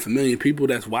that, 500,000 people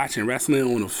that's watching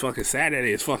wrestling on a fucking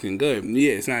Saturday is fucking good.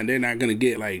 Yeah, they're not gonna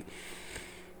get like,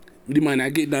 they might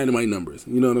not get Dynamite numbers.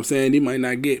 You know what I'm saying? They might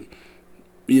not get,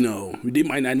 you know, they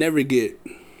might not never get,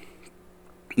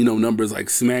 you know, numbers like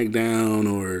SmackDown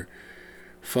or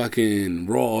fucking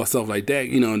Raw or stuff like that.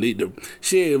 You know,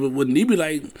 wouldn't they be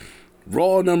like,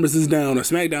 Raw numbers is down or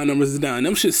SmackDown numbers is down?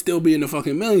 Them should still be in the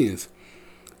fucking millions.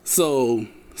 So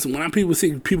when people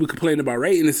see people complain about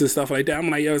ratings and stuff like that, I'm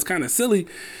like, yo, it's kind of silly,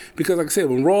 because like I said,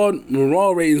 when Raw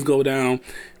ratings go down,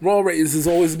 Raw ratings has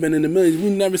always been in the millions.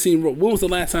 We've never seen. When was the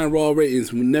last time Raw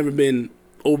ratings? We've never been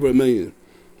over 1 million.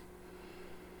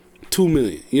 2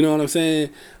 million. You know what I'm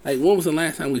saying? Like, when was the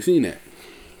last time we seen that?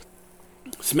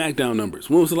 SmackDown numbers.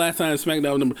 When was the last time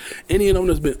SmackDown numbers? Any of them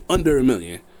that's been under 1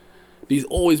 million. These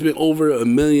always been over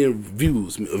 1 million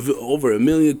views. Over 1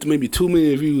 million, maybe 2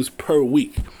 million views per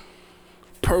week.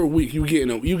 Per week, you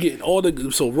getting all the,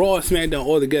 so Raw and SmackDown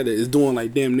all together is doing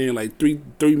like damn near like 3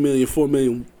 million, 4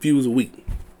 million views a week.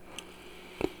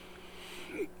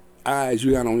 Eyes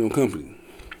you got on your company.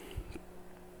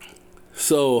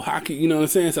 So how can you know what I'm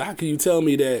saying? So how can you tell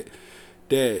me that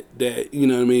you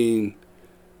know what I mean?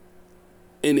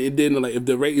 And it didn't, like, if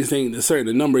the ratings ain't a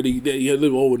certain number, you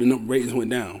live over the number, ratings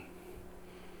went down.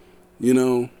 You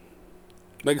know,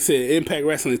 like I said, Impact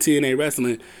Wrestling, TNA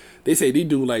Wrestling, they say they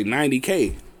do like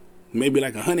 90K, maybe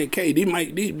like 100K.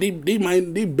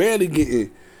 They barely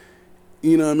getting,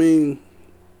 you know what I mean,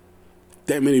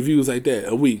 that many views like that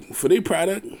a week for their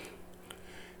product.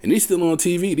 And they still on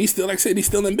TV. They still, like I said, they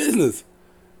still in business.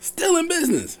 Still in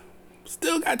business.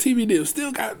 Still got TV deals.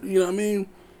 Still got, you know what I mean?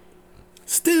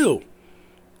 Still.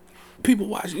 People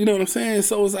watch, you know what I'm saying?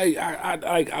 So it's like,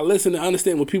 I listen to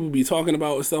understand what people be talking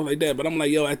about and stuff like that. But I'm like,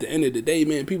 yo, at the end of the day,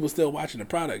 man, people still watching the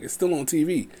product. It's still on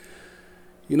TV.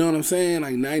 You know what I'm saying?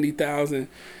 Like 90,000.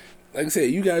 Like I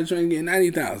said, you got a joint getting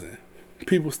 90,000.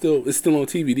 People still, it's still on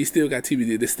TV. They still got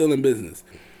TV. They're still in business.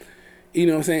 You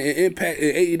know what I'm saying? And Impact,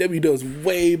 and AEW does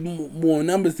way more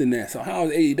numbers than that. So how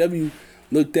is AEW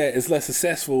looked at as less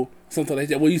successful, something like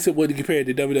that? Well, you said what to compare it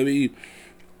to WWE.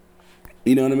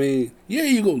 You know what I mean? Yeah,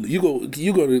 you're gonna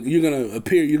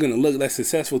appear, you're gonna look less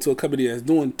successful to a company that's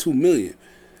doing 2 million,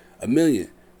 $1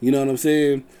 million. You know what I'm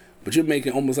saying? But you're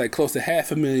making almost like close to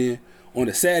 $500,000 on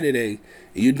a Saturday,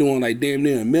 and you're doing like damn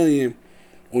near $1 million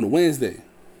on a Wednesday.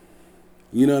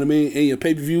 You know what I mean? And your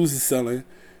pay-per-views is selling,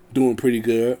 doing pretty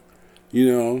good. You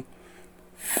know,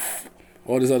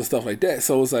 all this other stuff like that.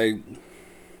 So it's like,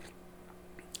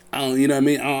 you know what I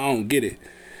mean? I don't get it.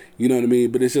 You know what I mean?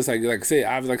 But it's just like I said,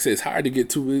 it's hard to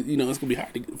get it's gonna be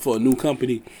hard for a new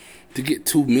company to get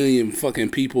 2 million fucking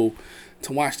people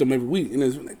to watch them every week, and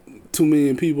there's like 2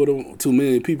 million people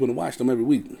to watch them every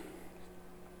week.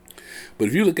 But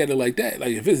if you look at it like that,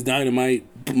 like if it's Dynamite,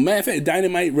 matter of fact,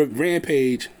 Dynamite,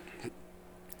 Rampage,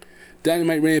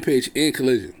 and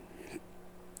Collision.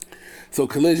 So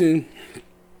Collision,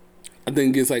 I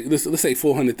think gets like let's say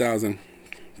 400,000.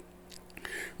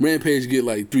 Rampage get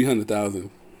like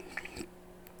 300,000.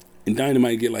 And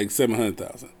Dynamite get like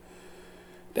 700,000.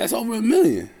 That's over $1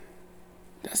 million.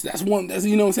 That's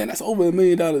you know what I'm saying? That's over $1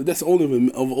 million. That's over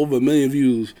 $1 million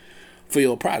views for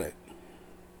your product.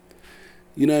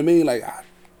 You know what I mean? Like,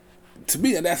 to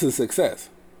me, that's a success.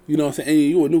 You know what I'm saying?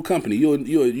 And you're a new company.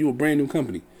 You're a brand new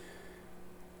company.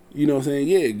 You know what I'm saying?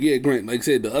 Yeah, Grant. Like I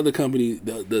said, the other company,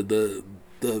 the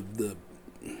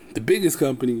biggest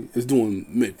company is doing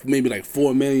maybe like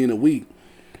 $4 million a week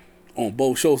on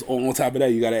both shows. On top of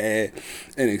that, you gotta add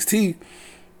NXT.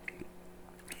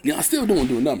 Y'all still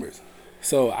doing numbers.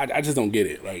 So I just don't get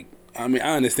it. Like, I mean,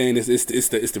 I understand this. It's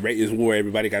the ratings war.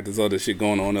 Everybody got this other shit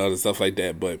going on, other stuff like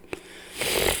that. But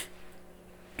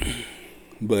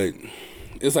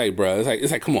it's like, bro,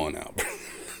 it's like, come on now, bro.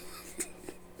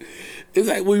 It's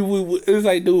like it's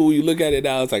like, dude, when you look at it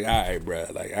now, it's like, all right, bro,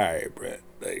 like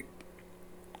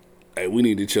we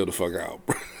need to chill the fuck out,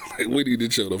 bro. Like, we need to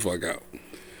chill the fuck out.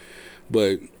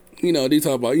 But you know, they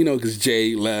talk about, you know, because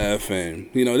Jade left, and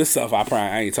you know, this stuff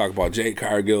I ain't talk about. Jade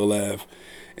Cargill left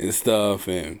and stuff,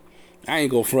 and I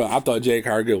ain't go front. I thought Jade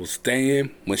Cargill was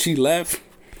staying when she left,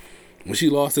 when she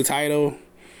lost the title,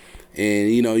 and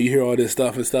you know, you hear all this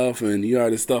stuff, and you hear all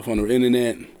this stuff on the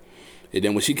internet. And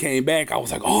then when she came back, I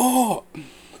was like,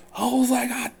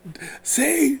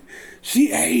 see, she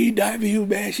AEW,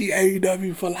 man. She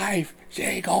AEW for life. She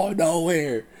ain't going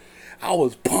nowhere. I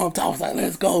was pumped. I was like,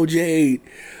 let's go, Jade.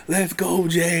 Let's go,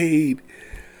 Jade.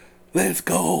 Let's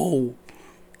go.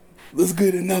 Let's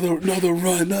get another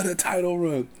run, another title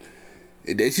run.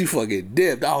 And then she fucking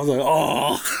dipped. I was like,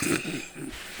 oh,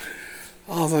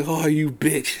 you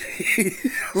bitch.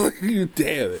 You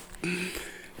damn it.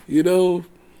 You know?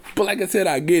 But like I said,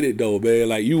 I get it though, man.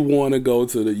 Like, you want to go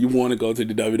to the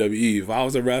WWE. If I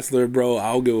was a wrestler, bro,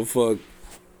 I don't give a fuck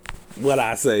what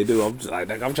I say, dude.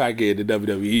 I'm trying to get into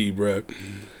WWE, bro.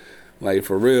 Like,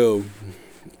 for real.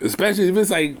 Especially if it's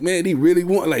like, man, they really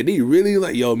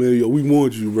like, yo, man, we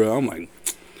want you, bro. I'm like,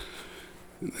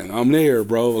 I'm there,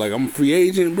 bro. Like, I'm a free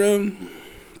agent, bro.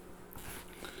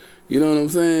 You know what I'm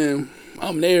saying?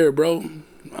 I'm there, bro.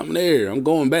 I'm there. I'm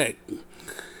going back.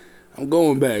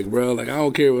 Bro. Like, I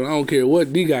don't care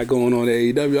what D got going on at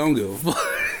AEW. I don't give a fuck.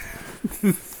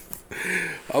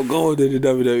 I'm going to the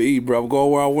WWE, bro. I'm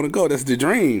going where I want to go. That's the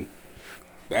dream.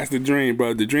 That's the dream,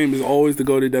 bro. The dream is always to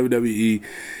go to WWE.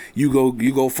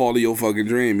 You go follow your fucking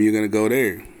dream. You're gonna go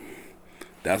there.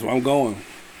 That's where I'm going.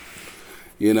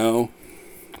 You know.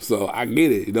 So I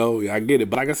get it, you know. I get it.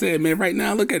 But like I said, man, right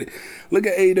now, look at it. Look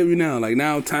at AEW now. Like,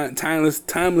 now, timeless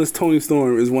Toni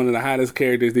Storm is one of the hottest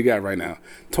characters they got right now.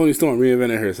 Toni Storm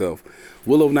reinvented herself.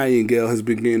 Willow Nightingale has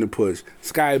been getting a push.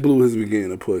 Sky Blue has been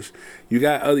getting a push. You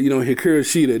got Hikaru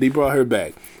Shida. They brought her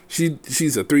back. She's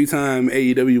a 3-time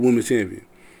AEW Women's Champion.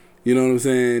 You know what I'm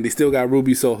saying? They still got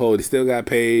Ruby Soho. They still got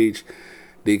Paige.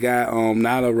 They got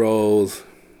Nyla Rose.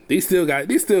 They still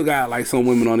got like some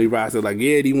women on their roster. Like,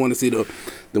 yeah, they want to see the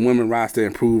women roster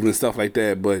improve and stuff like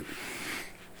that. But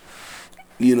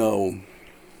you know,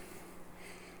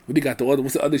 they got the other.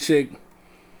 What's the other chick?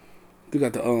 They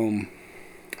got the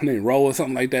her name Ro or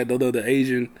something like that. The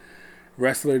Asian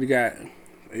wrestler they got,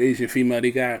 Asian female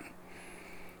they got,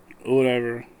 or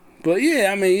whatever. But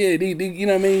yeah, I mean, yeah, they you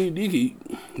know what I mean.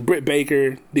 Britt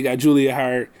Baker. They got Julia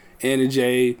Hart, Anna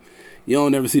Jay. You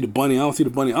don't never see the bunny. I don't see the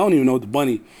bunny. I don't even know if the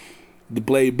bunny, the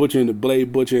Blade Butcher and the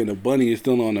bunny is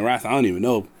still on the roster. I don't even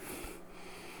know.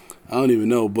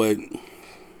 But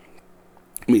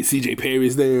I mean, CJ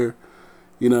Perry's there.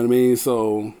 You know what I mean?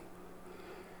 So,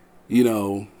 you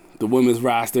know, the women's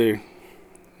roster,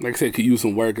 like I said, could use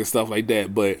some work and stuff like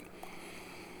that. But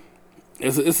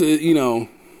it's a you know,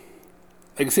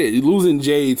 like I said, losing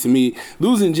Jade to me,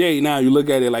 now you look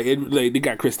at it like they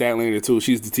got Chris Statlander too.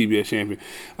 She's the TBS champion.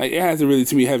 Like, it hasn't really,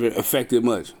 to me, haven't affected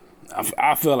much.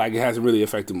 I feel like it hasn't really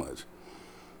affected much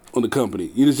on the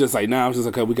company. It's just like now, it's just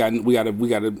like, okay, we got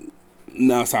to.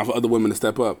 Now it's time for other women to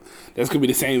step up. That's gonna be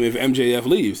the same if MJF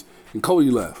leaves and Cody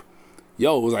left.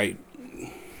 Yo, it was like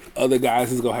other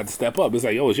guys is gonna have to step up. It's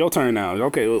like, yo, it's your turn now.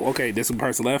 Okay, this one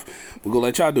person left. We're gonna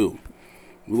let y'all do.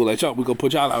 We're gonna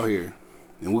put y'all out here.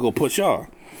 And we're gonna push y'all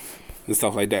and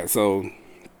stuff like that. So,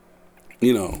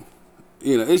 you know,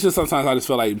 it's just sometimes I just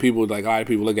feel like people, like, a lot of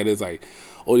people look at it as like,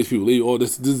 oh, these people leave, oh,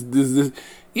 this.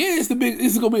 Yeah, it's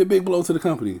gonna be a big blow to the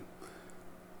company.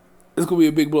 It's gonna be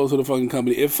a big blow to the fucking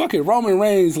company. If fucking Roman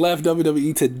Reigns left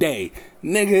WWE today,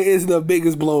 nigga, it's the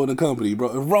biggest blow in the company,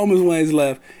 bro. If Roman Reigns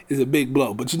left, it's a big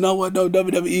blow. But you know what though?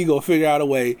 WWE gonna figure out a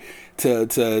way to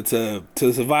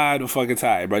survive the fucking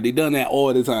tide, bro. They done that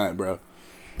all the time, bro.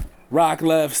 Rock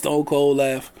left, Stone Cold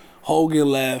left, Hogan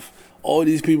left, all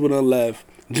these people done left.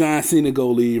 John Cena go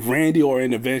leave, Randy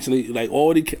Orton eventually, like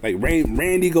all the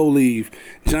Randy go leave,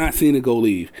 John Cena go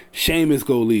leave, Sheamus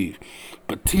go leave,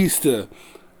 Batista,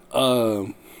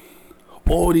 all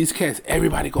these cats,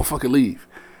 everybody go fucking leave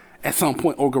at some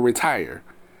point or go retire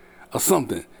or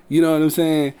something. You know what I'm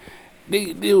saying?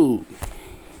 Dude,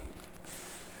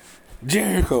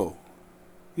 Jericho,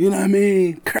 you know what I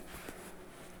mean?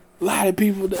 A lot of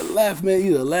people that left, man,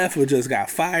 either left or just got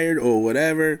fired or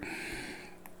whatever.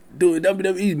 Dude,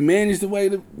 WWE managed the way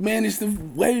the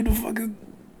fucking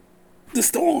the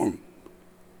storm.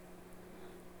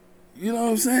 You know what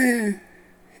I'm saying?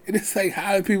 And it's like,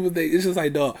 how do people think? It's just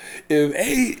like, dog,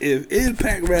 if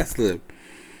Impact Wrestling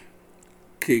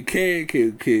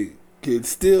can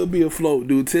still be afloat,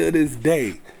 dude, till this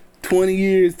day, 20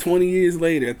 years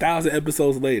later, 1,000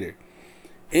 episodes later,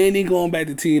 and he going back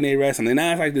to TNA Wrestling. And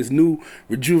now it's like this new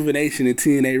rejuvenation in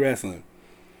TNA Wrestling.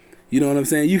 You know what I'm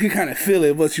saying? You can kind of feel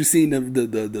it once you seen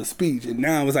the speech. And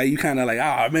now it's like, you kind of like,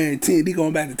 oh, man, TNA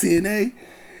going back to TNA?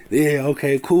 Yeah,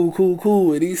 okay,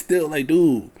 cool. And he's still like,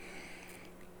 dude,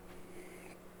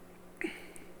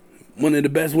 one of the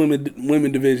best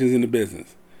women divisions in the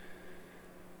business.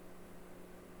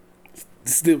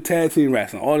 Still tag team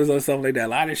wrestling, all this other stuff like that. A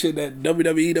lot of shit that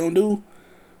WWE don't do.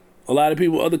 A lot of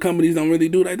people, other companies don't really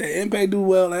do like that. Impact do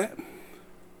well at.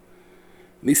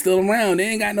 And he's still around. They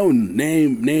ain't got no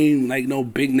name, like no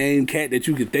big name cat that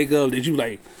you can think of that you're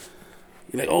like,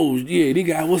 oh yeah, they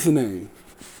got, what's the name?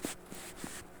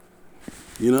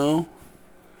 You know?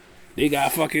 They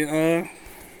got fucking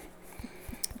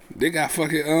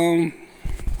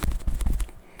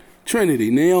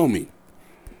Trinity, Naomi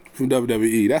from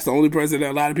WWE. That's the only person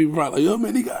that a lot of people probably like, yo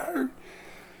man, he got her.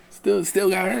 Still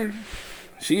got her.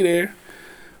 She there.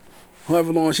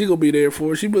 However long she gonna be there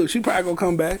for. She probably gonna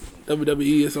come back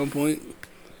WWE at some point.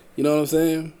 You know what I'm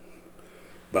saying?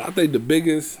 But I think the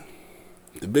biggest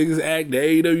act that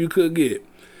AEW could get,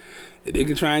 if they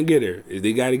can try and get her, is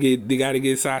they gotta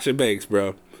get Sasha Banks,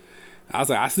 bro.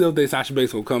 I still think Sasha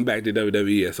Banks will come back to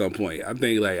WWE at some point. I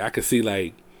think I could see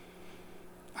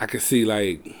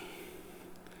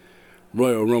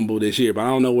Royal Rumble this year, but I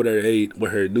don't know what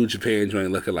her New Japan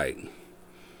joint looking like.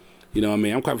 You know what I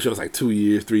mean? I'm quite sure it's like 2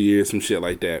 years, 3 years, some shit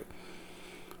like that.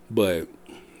 But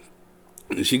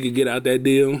if she could get out that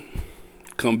deal,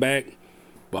 come back,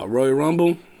 about Royal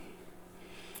Rumble,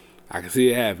 I can see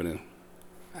it happening.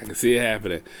 But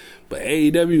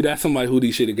AEW, that's somebody who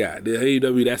these shit have got. The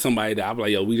AEW, that's somebody that I'm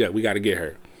like, yo, we got to get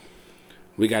her.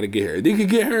 They could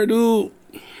get her, dude.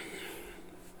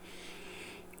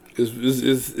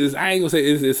 It's I ain't gonna say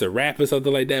it's a rap or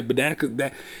something like that, but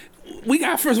that we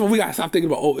got to stop thinking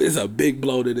about, oh, it's a big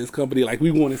blow to this company. Like, we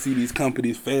want to see these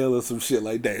companies fail or some shit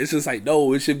like that. It's just like,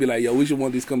 no, it should be like, yo, we should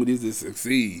want these companies to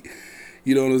succeed.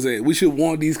 You know what I'm saying? We should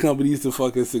want these companies to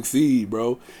fucking succeed,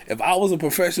 bro. If I was a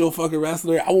professional fucking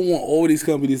wrestler, I would want all these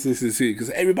companies to succeed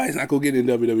because everybody's not gonna get in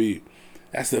WWE.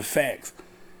 That's the facts.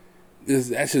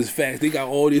 That's just facts. They got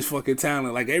all this fucking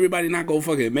talent. Like, everybody not gonna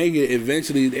fucking make it.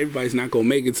 Eventually, everybody's not gonna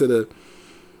make it to the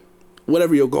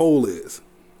whatever your goal is.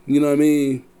 You know what I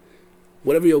mean?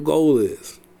 Whatever your goal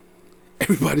is,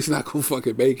 everybody's not gonna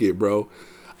fucking make it, bro.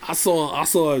 I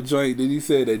saw a joint that he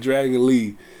said that Dragon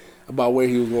Lee about where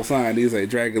he was gonna sign. He was like,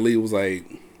 Dragon Lee was like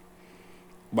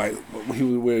where he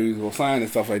was gonna sign and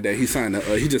stuff like that. He signed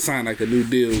he just signed like a new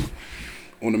deal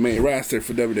on the main roster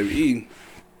for WWE.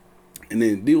 And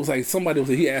then he was like,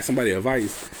 he asked somebody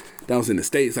advice that was in the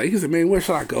States. Like, he said, man, where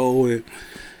should I go? And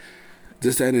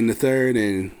this, that, and the third.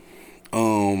 And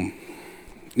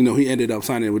you know, he ended up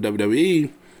signing with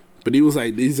WWE. But he's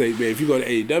like, man, if you go to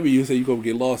AEW, you say you're gonna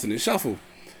get lost in the shuffle.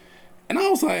 And I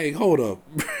was like, hold up.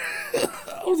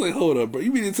 Bro.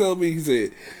 You mean to tell me he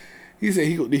said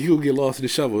he gonna get lost in the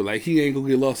shuffle? Like, he ain't gonna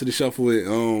get lost in the shuffle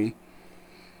in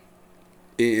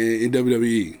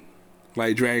WWE,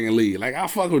 like Dragon Lee. Like, I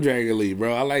fuck with Dragon Lee,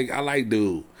 bro. I like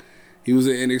dude. He was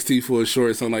in NXT for a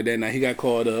short, something like that. Now he got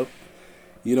called up.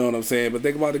 You know what I'm saying? But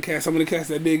think about the cast. Some of the cast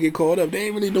that did get called up, they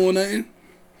ain't really doing nothing.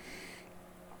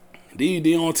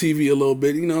 They on TV a little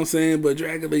bit, you know what I'm saying? But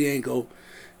Dragon Lee ain't go.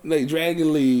 Like,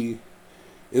 Dragon Lee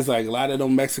is like a lot of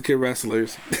them Mexican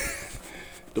wrestlers,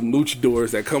 them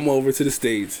luchadors that come over to the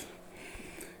States,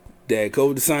 that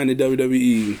go to sign the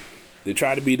WWE, they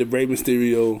try to be the Rey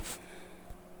Mysterio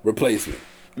replacement.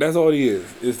 That's all he is.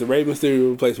 It's the Rey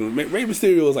Mysterio replacement. Rey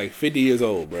Mysterio is like 50 years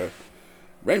old, bro.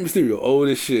 Rey Mysterio old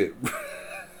as shit.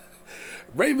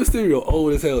 Rey Mysterio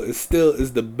old as hell is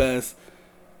the best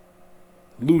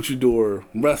luchador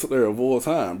wrestler of all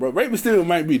time, bro. Rey Mysterio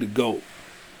might be the GOAT.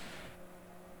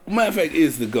 Matter of fact,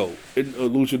 is the GOAT in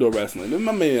luchador wrestling. And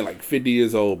my man, like 50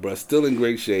 years old, bro, still in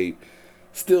great shape,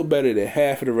 still better than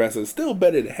half of the wrestlers, still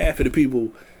better than half of the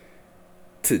people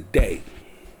today.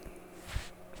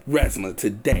 Wrestling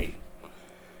today.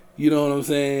 You know what I'm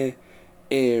saying?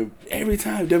 And every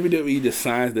time WWE just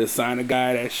sign a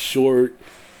guy that's short,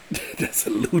 that's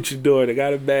a luchador, that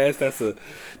got a mask, that's a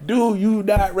dude, you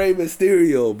not Rey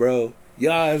Mysterio, bro.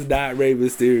 Y'all is not Rey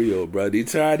Mysterio, bro. They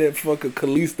tried that fucking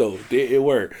Kalisto, didn't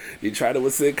work. They tried it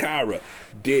with Sin Cara,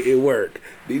 didn't work.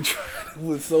 They tried it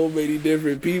with so many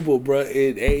different people, bro.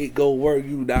 It ain't gonna work.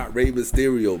 You not Rey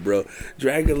Mysterio, bro.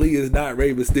 Dragon Lee is not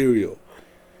Rey Mysterio.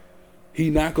 He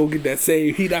not gonna get that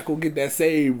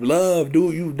same love,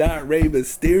 dude. You not Rey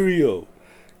Mysterio.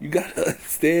 You gotta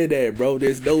understand that, bro.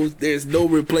 There's no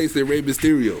replacing Rey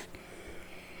Mysterio.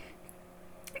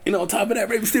 You know, on top of that,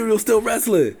 Rey Mysterio still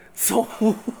wrestling.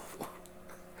 So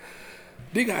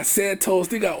they got Santos,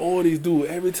 they got all these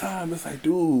dudes. Every time it's like,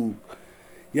 dude,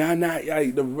 y'all not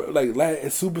like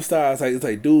superstars. It's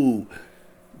like, dude,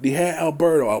 they had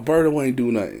Alberto. Alberto ain't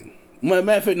do nothing.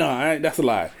 Matter of fact, no, that's a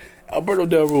lie. Alberto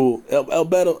Del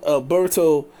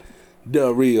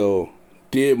Rio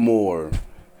did more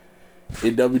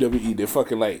in WWE than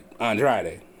fucking like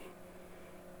Andrade.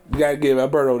 You gotta give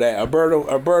Alberto that.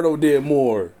 Alberto did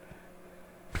more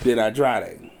than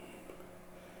Andrade.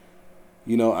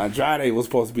 You know, Andrade was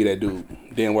supposed to be that dude.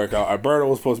 Didn't work out. Alberto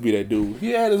was supposed to be that dude.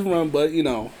 He had his run, but you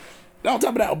know, on top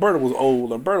of that, Alberto was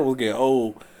old. Alberto was getting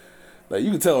old. Like,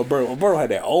 you can tell Alberto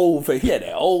had that old face. He had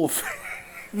that old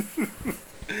face.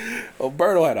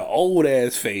 Alberto had an old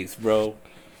ass face, bro.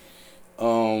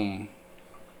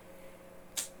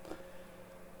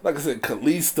 Like I said,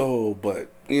 Kalisto, but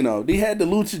you know, they had the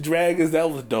Lucha Dragons. That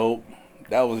was dope.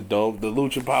 The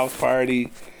Lucha House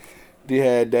Party, they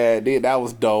had that. That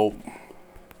was dope.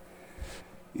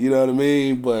 You know what I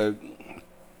mean? But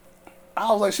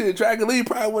I was like, shit, Dragon Lee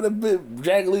probably would have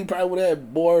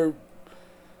had more.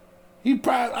 He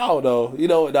probably, I don't know. You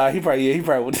know, he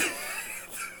probably would.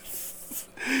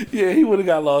 Yeah, he would have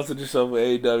got lost in the show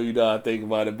with AEW. Now I think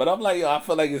about it, but I'm like, yo, I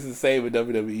feel like it's the same with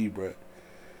WWE, bro.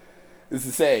 It's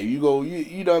the same. You know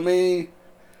what I mean?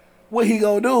 What he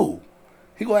gonna do?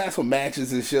 He gonna have some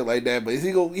matches and shit like that, but is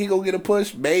he gonna get a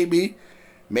push? Maybe,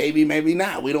 maybe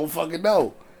not. We don't fucking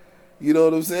know. You know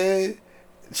what I'm saying?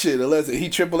 Shit, unless he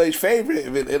Triple H favorite.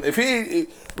 If he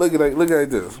look at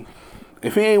this.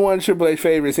 If he ain't one of Triple H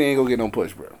favorites, he ain't gonna get no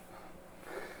push, bro.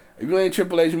 If you ain't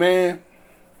Triple H man,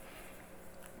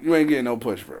 you ain't getting no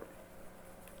push, bro.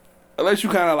 Unless you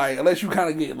kind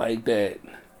of get like that,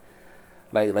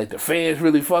 like the fans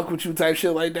really fuck with you type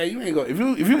shit like that. You ain't go. If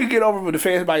you can get over with the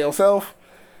fans by yourself,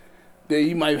 then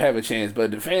you might have a chance.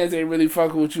 But the fans ain't really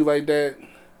fucking with you like that,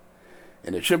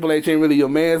 and the Triple H ain't really your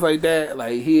mans like that.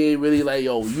 Like, he ain't really like,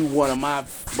 yo, you one of my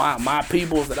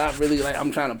peoples that I really like.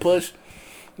 I'm trying to push.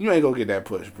 You ain't gonna get that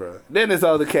push, bro. Then there's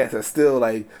other cats that's still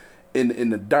like in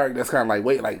the dark. That's kind of like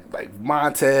wait, like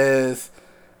Montez,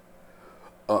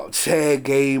 Chad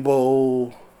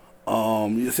Gable.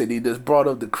 You said he just brought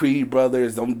up the Creed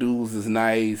brothers. Them dudes is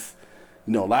nice.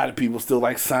 You know, a lot of people still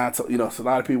like Santos. You know, so a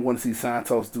lot of people want to see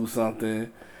Santos do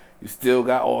something. You still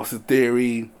got Austin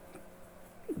Theory,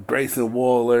 Grayson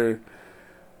Waller.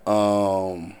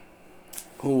 Who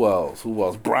else?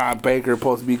 Brian Baker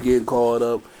supposed to be getting called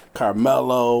up.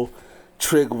 Carmelo,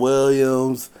 Trick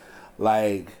Williams.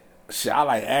 Like, shit, I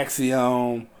like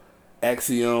Axiom. Who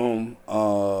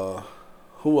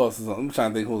else is on? I'm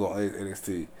trying to think who's on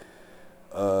NXT.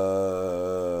 I'm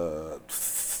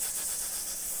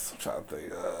trying to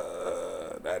think.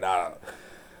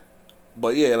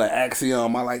 But yeah, like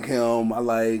Axiom, I like him. I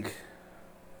like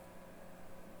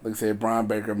I said, Brian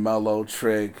Baker, Mello,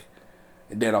 Trick.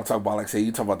 And then I'll talk about, like, say,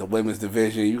 you talk about the women's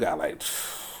division. You got, like,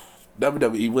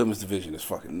 WWE women's division is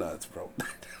fucking nuts, bro. That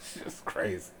shit is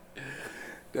crazy.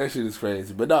 That shit is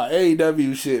crazy. But no,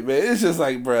 AEW shit, man, it's just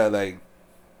like, bro, like,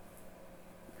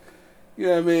 you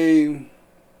know what I mean?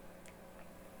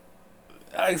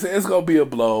 Like I said, it's gonna be a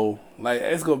blow. Like,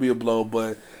 it's gonna be a blow,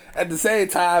 but at the same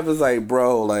time, it's like,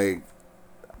 bro, like,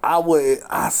 I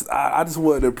just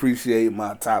wouldn't appreciate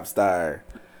my top star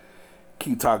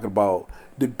keep talking about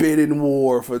the bidding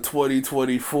war for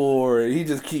 2024, and he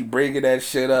just keep bringing that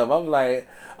shit up. I'm like,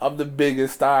 I'm the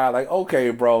biggest star. Like, okay,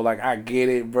 bro, like, I get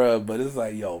it, bro, but it's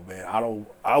like, yo, man,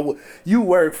 you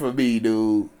work for me,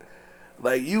 dude.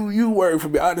 Like, you work for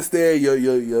me. I understand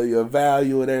your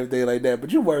value and everything like that,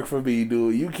 but you work for me,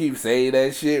 dude. You keep saying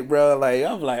that shit, bro. Like,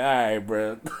 I'm like, all right,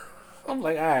 bro. I'm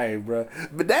like, all right, bro.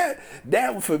 But that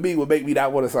for me would make me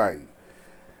not want to sign you.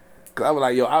 Cause I was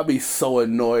like, yo, I'll be so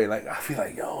annoyed. Like, I feel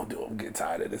like, yo, dude, I'm getting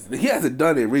tired of this. He hasn't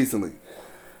done it recently,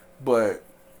 but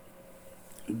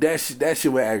that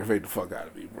shit would aggravate the fuck out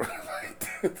of me, bro.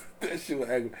 Like, that shit would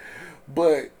aggravate.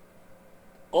 But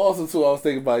also, too, I was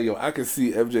thinking about, yo, I could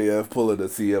see MJF pulling a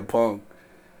CM Punk,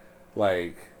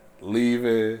 like,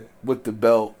 leaving with the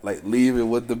belt.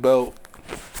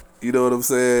 You know what I'm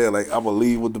saying? Like, I'm going to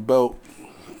leave with the belt.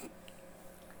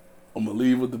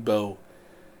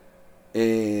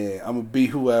 And I'm going to beat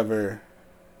whoever.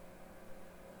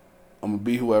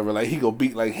 Like, he going to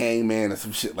beat, like, Hangman or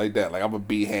some shit like that. Like, I'm going to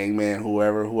beat Hangman,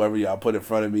 whoever y'all put in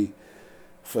front of me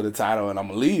for the title. And I'm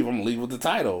going to leave. I'm going to leave with the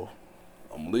title.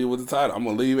 I'm going to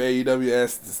leave AEW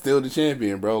as still the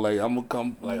champion, bro. Like, I'm going to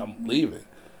come, like, I'm leaving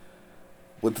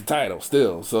with the title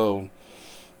still. So,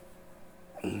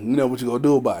 you know what you going to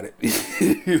do about it.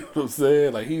 You know what I'm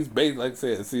saying? Like, he's basically, like I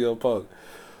said, CM Punk.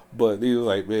 But he was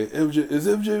like, man, is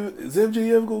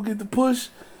MJF going to get the push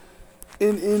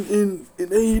in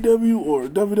AEW or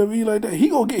WWE like that?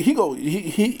 He's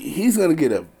going to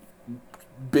get a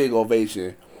big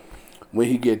ovation when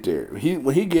he get there.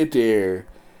 When he get there,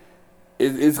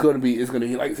 it's gonna be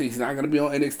like, he's not gonna be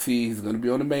on NXT. He's gonna be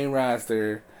on the main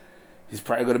roster. He's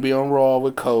probably gonna be on Raw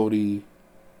with Cody,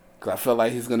 cause I feel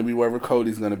like he's gonna be wherever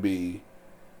Cody's gonna be.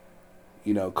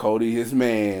 You know, Cody, his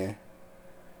man.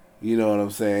 You know what I'm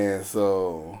saying?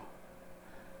 So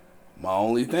my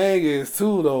only thing is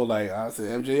too, though, like I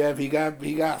said, MJF,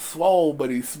 he got swole,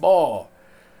 but he's small.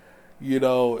 You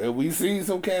know, and we seen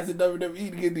some cats in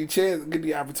WWE to get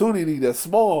the opportunity that's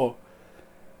small.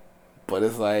 But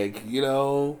it's like, you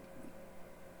know,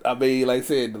 I mean, like I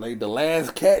said, like the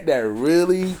last cat that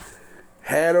really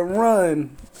had a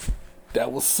run that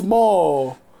was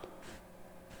small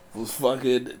was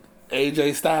fucking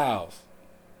AJ Styles.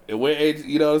 And where AJ,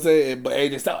 you know what I'm saying? But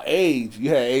AJ Styles age, you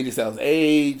had AJ Styles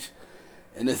age,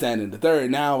 and this and the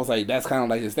third. Now it's like that's kind of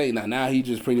like his thing. Now he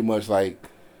just pretty much like,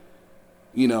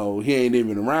 you know, he ain't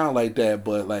even around like that.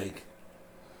 But like,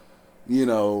 you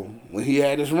know, when he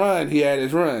had his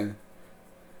run.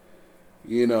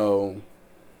 You know,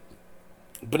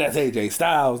 but that's AJ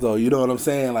Styles though. You know what I'm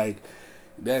saying? Like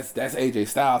that's AJ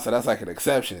Styles, so that's like an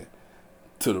exception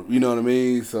to the. You know what I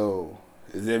mean? So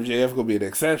is MJF gonna be an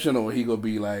exception, or he gonna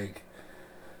be like,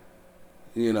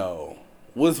 you know,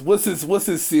 what's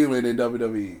his ceiling in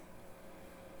WWE?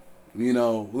 You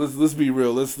know, let's be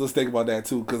real. Let's think about that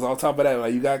too. Because on top of that,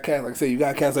 like you got cats, like I said, you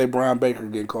got cats like Brian Baker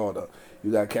getting called up.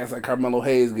 You got cats like Carmelo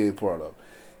Hayes getting called up.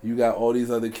 You got all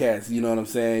these other cats, you know what I'm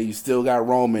saying? You still got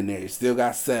Roman there. You still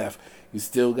got Seth. You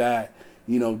still got,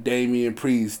 you know, Damian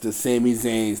Priest, the Sami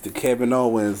Zayns, the Kevin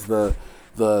Owens, the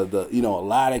you know, a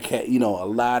lot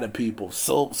of people.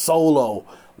 Solo,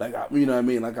 like, you know what I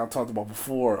mean? Like I talked about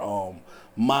before,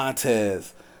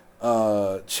 Montez,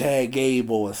 Chad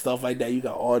Gable and stuff like that. You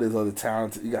got all these other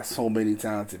talented, you got so many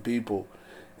talented people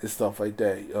and stuff like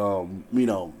that. You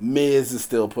know, Miz is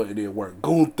still putting in work.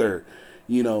 Gunther.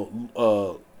 You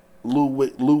know,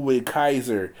 Ludwig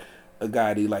Kaiser, a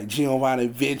guy that like Giovanni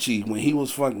Vinci when he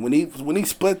was when he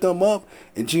split them up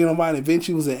and Giovanni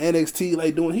Vinci was in NXT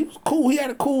like doing he was cool. He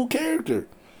had a cool character.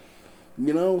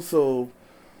 You know, so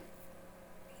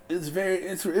it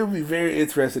would be very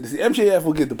interesting to see. MJF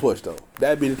will get the push though.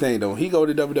 That'd be the thing though. He go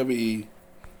to WWE,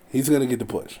 he's gonna get the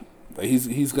push. Like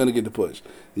he's gonna get the push.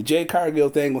 The Jade Cargill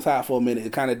thing was hot for a minute.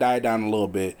 It kind of died down a little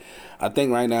bit. I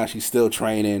think right now she's still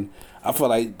training. I feel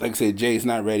like I said, Jay's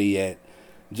not ready yet.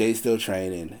 Jay's still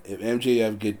training. If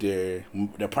MJF get there,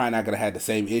 they're probably not gonna have the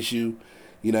same issue.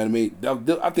 You know what I mean?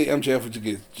 I think MJF would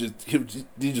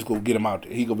just gonna get him out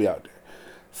there. He gonna be out there.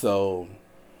 So,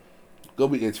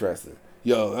 gonna be interesting.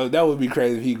 Yo, that would be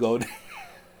crazy if he go there.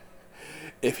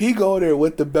 If he go there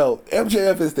with the belt,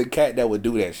 MJF is the cat that would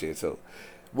do that shit. So,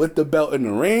 with the belt in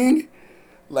the ring,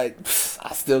 like,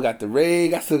 I still got the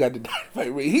ring. I still got the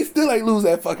Dynamite ring. He still like lose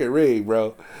that fucking ring,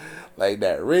 bro. Like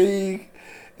that ring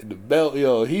and the belt,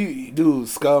 yo. Dude,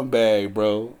 scumbag,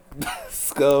 bro.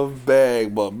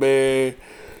 Scumbag, but man,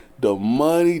 the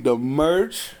money, the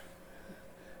merch,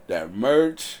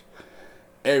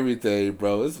 everything,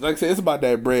 bro. It's like I said, it's about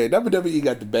that bread. WWE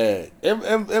got the bag.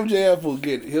 MJF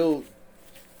will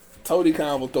Tony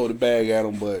Khan will throw the bag at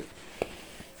him, but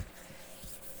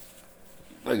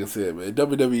like I said, man,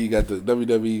 WWE got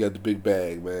the big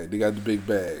bag, man. They got the big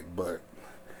bag, but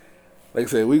like I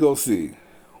said, we go see.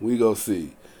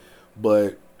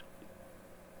 But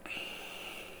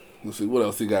let's see what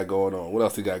else he got going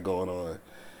on.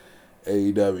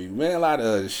 AEW, man, a lot of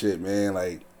other shit, man.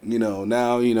 Like,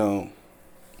 now,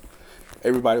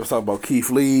 everybody was talking about Keith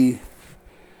Lee.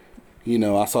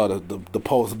 I saw the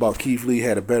post about Keith Lee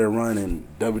had a better run in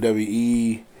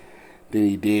WWE than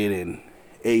he did in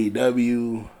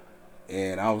AEW.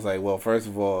 And I was like, well, first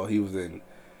of all, he was in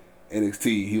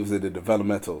NXT. He was in the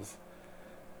developmentals.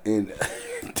 In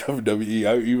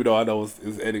WWE, even though I know it's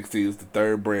NXT, it's the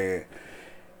third brand.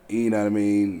 You know what I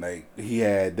mean? Like, he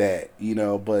had that,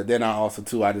 But then I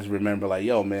just remember, like,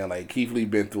 yo, man, like, Keith Lee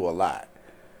been through a lot.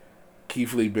 He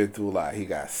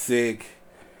got sick.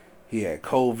 He had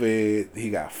COVID.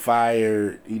 He got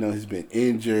fired. He's been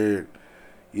injured.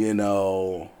 He's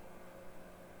been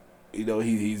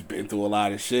through a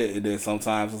lot of shit. And then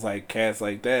sometimes it's like cats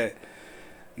like that.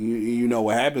 You know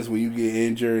what happens when you get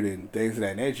injured and things of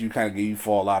that nature. You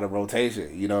fall out of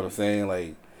rotation. You know what I'm saying?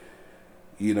 Like,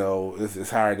 it's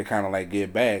hard to kind of like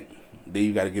get back. Then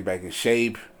you got to get back in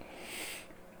shape,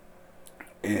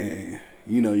 and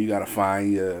you got to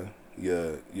find your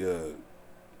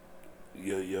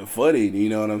footing. You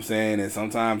know what I'm saying? And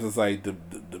sometimes it's like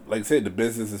like I said, the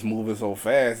business is moving so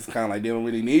fast. It's kind of like they don't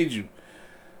really need you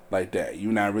like that.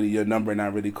 Your number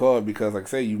not really called because, like I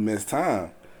say, you missed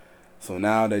time. So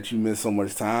now that you miss so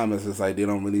much time, it's just like they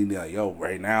don't really like, yo,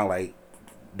 right now, like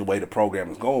the way the program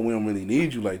is going, we don't really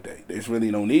need you like that. There's really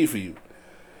no need for you,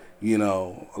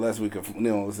 unless we could, we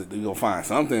gonna find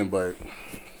something. But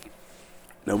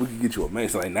we could get you a man.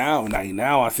 So like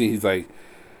now I see he's like,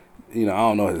 I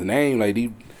don't know his name. Like he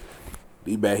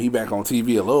back on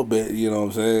TV a little bit. You know what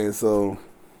I'm saying? So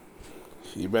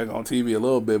he back on TV a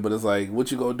little bit, but it's like, what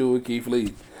you gonna do with Keith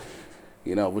Lee?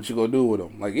 What you gonna do with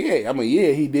him? Like,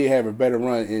 he did have a better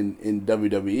run in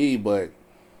WWE, but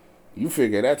you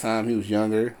figure at that time he was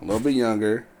younger, a little bit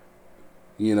younger,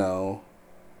 was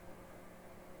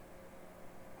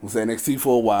NXT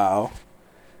for a while.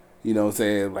 You know what I'm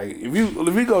saying? Like, if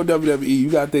we go WWE,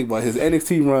 you gotta think about his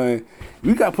NXT run.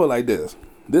 You gotta put it like this.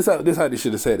 This how they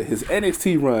should have said it. His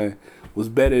NXT run was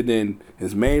better than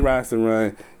his main roster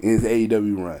run and his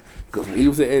AEW run. Because when he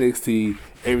was at NXT,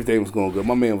 everything was going good.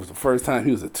 My man was the first time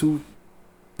he was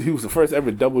the first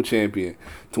ever double champion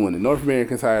to win the North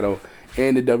American title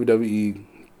and the WWE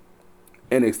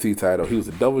NXT title. He was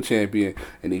a double champion,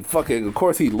 and of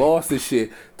course he lost his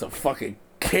shit to fucking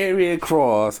Karrion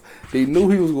Kross. They knew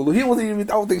he was going to. He wasn't even,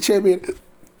 I don't think, champion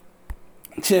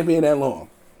that long.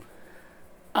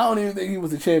 I don't even think he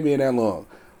was a champion that long.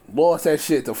 Lost that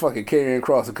shit to fucking Karrion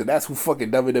Kross because that's who fucking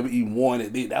WWE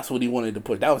wanted. That's what he wanted to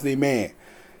push. That was their man.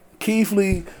 Keith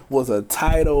Lee was a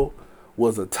title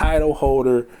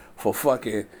holder for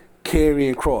fucking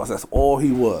Karrion Kross. That's all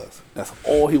he was. Was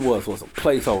a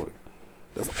placeholder.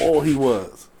 That's all he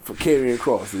was for Karrion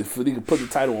Kross. If he could put the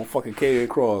title on fucking Karrion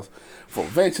Kross, for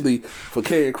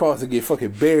Karrion Kross to get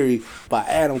fucking buried by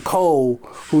Adam Cole,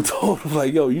 who told him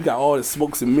like, yo, you got all the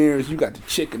smokes and mirrors, you got the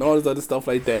chick and all this other stuff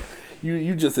like that.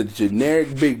 You just a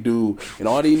generic big dude, and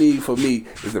all they need for me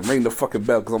is to ring the fucking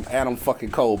bell because I'm Adam fucking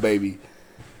Cole, baby.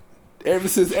 Ever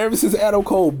since Adam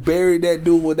Cole buried that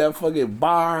dude with that fucking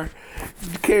bar,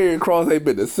 Karrion Kross ain't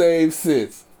been the same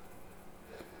since.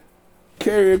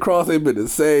 Karrion Kross ain't been the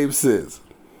same since.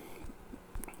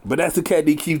 But that's the cat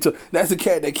that's the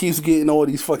cat that keeps getting all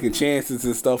these fucking chances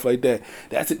and stuff like that.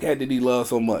 That's the cat that he loves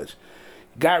so much.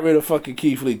 Got rid of fucking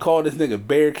Keith Lee. Called this nigga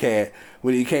Bearcat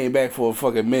when he came back for a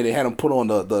fucking minute. Had him put on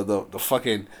the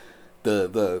fucking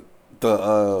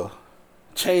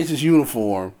changed his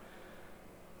uniform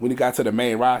when he got to the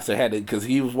main roster. Had to, because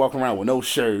he was walking around with no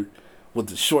shirt, with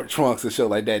the short trunks and shit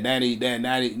like that.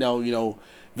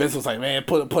 Vince was like, man,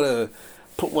 put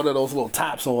one of those little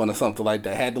tops on or something like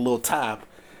that. Had the little top.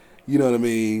 You know what I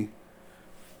mean?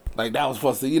 Like, that was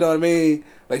supposed to, you know what I mean?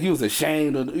 Like, he was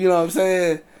ashamed of, you know what I'm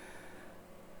saying?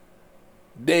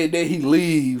 Then he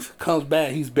leaves, comes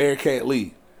back, he's Bearcat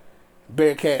Lee.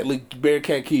 Bearcat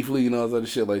Keith Lee and all this other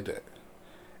shit like that.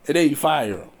 And then you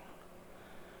fire him.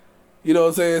 You know what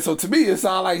I'm saying? So to me, it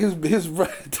sounded like his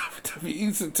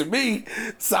to me,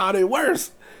 sounded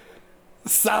worse.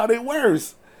 Sounded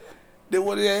worse than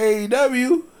what in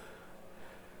AEW.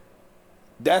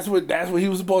 That's what he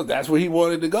was supposed. That's where he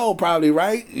wanted to go, probably,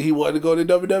 right? He wanted to go to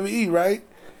WWE, right?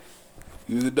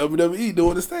 He was in WWE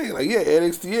doing his thing. Like, yeah,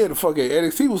 NXT, yeah, the fucking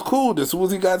NXT was cool. As soon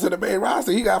as he got to the main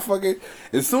roster, he got fucking.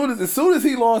 As soon as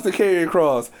he lost to Karrion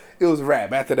Kross, it was a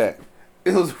wrap. After that,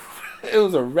 it was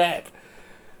a wrap.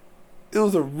 It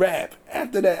was a wrap.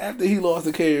 After that, after he lost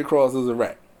to Karrion Kross, it was a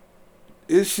wrap.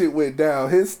 His shit went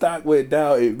down. His stock went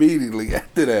down immediately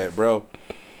after that, bro.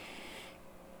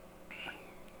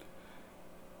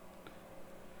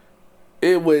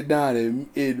 It went down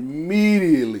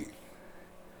immediately.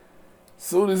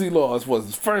 Soon as he lost, was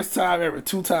his first time ever,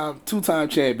 two-time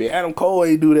champion. Adam Cole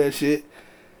ain't do that shit.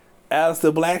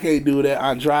 Aleister Black ain't do that.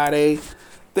 Andrade.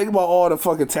 Think about all the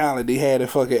fucking talent they had in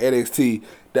fucking NXT.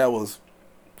 That was,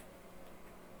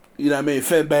 you know what I mean?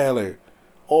 Finn Balor.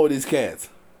 All these cats.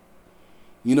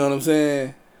 You know what I'm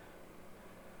saying?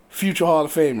 Future Hall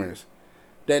of Famers.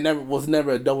 That was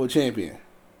never a double champion.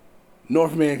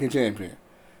 North American champion.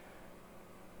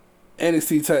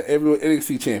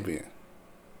 NXT champion.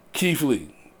 Keith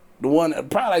Lee.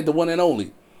 Probably like the one and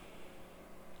only.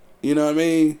 You know what I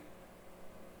mean?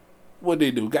 What they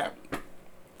do?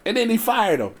 And then he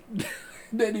fired him.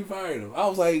 I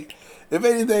was like, if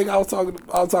anything, I was talking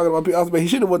about people. I was like, he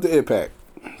should have went to Impact.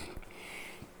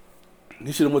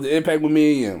 He should have went to Impact with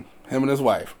me and him and his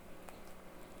wife.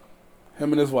 We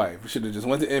should have just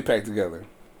went to Impact together.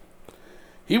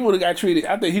 He would have got treated.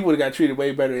 I think he would have got treated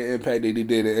way better in Impact than he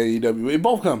did at AEW. In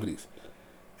both companies.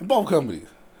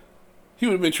 He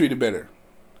would have been treated better.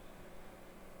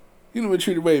 He would have been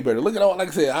treated way better. Look at all, like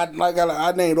I said,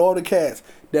 I named all the cats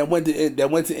that went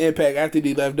to Impact after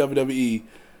they left WWE,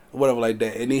 or whatever like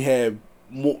that, and they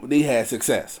had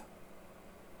success.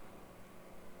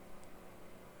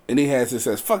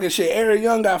 Fucking shit. Eric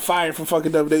Young got fired from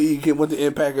fucking WWE. Went to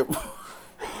Impact.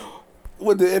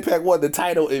 Won the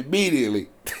title immediately.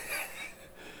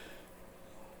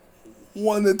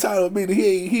 Won the title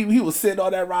immediately. He was sitting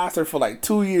on that roster for like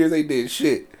 2 years. They did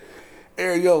shit.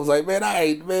 Eric Young was like,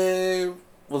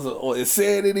 was it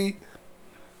Insanity?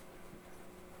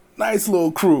 Nice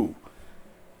little crew.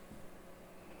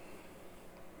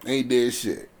 Ain't did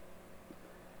shit.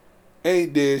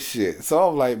 So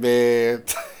I'm like, man.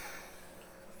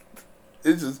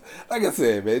 It's just, like I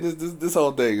said, man, this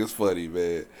whole thing is funny,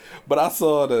 man. But I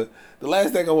saw the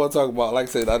last thing I want to talk about, like I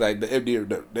said, I like the empty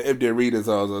arena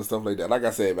songs and stuff like that. Like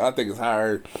I said, man, I think it's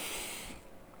hard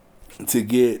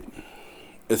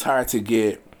to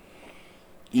get,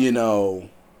 you know,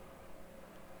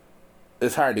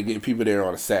 it's hard to get people there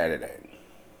on a Saturday.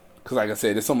 Because like I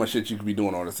said, there's so much shit you could be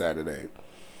doing on a Saturday.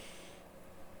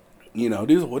 You know,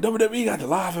 WWE got the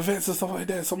live events and stuff like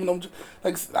that. Some of them,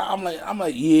 like, I'm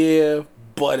like, yeah,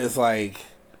 but it's like,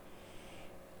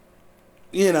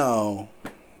 you know,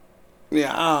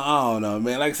 yeah, I don't know,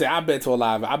 man. Like I said, I've been to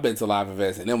live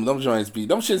events, and them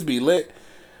shits be lit,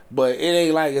 but it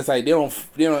ain't like, it's like you're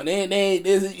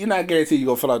not guaranteed you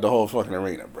gonna fill out the whole fucking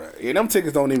arena, bro. And them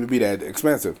tickets don't even be that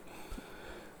expensive.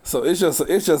 So it's just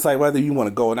like whether you want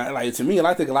to go. And like, to me,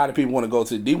 I think a lot of people want to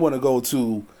go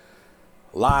to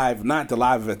live, not the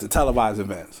live event, the televised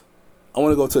events. I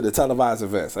want to go to the televised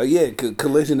events. Like, yeah,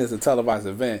 Collision is a televised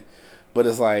event, but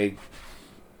it's like,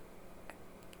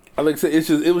 I like to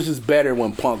say, it was just better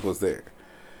when Punk was there.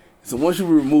 So once you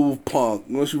remove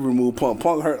Punk,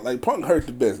 Punk hurt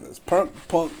the business. Punk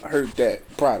hurt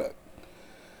that product.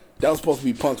 That was supposed to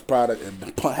be Punk's product,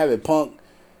 and having Punk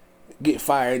get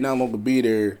fired, no longer be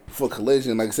there for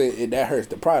Collision, like I said, that hurts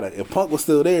the product. If Punk was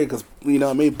still there, because, you know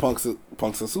what I mean, Punk's a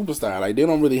superstar. Like, they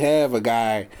don't really have a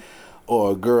guy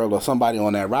or a girl or somebody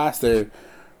on that roster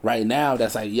Right now,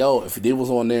 that's like, yo, if they was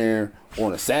on there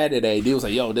on a Saturday, they was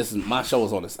like, yo, this is my show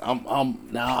is on this.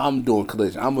 I'm doing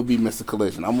Collision. I'm gonna be Mr.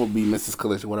 Collision. I'm gonna be Mrs.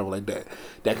 Collision, whatever like that.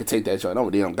 That could take that show.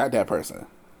 No, they don't got that person.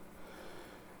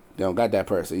 They don't got that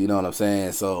person. You know what I'm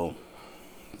saying? So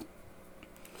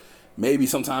maybe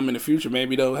sometime in the future,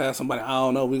 maybe they'll have somebody. I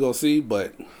don't know. We gonna see,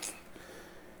 but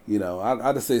you know,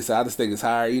 I just say so. I just think it's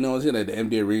higher. You know, it's like the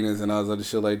empty arenas and all this other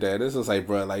shit like that. It's just like,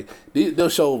 bro, like they'll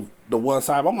show the one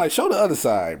side. I'm like, show the other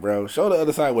side, bro. Show the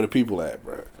other side where the people at,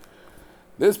 bro.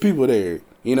 There's people there,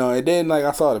 you know. And then like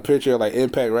I saw the picture of, like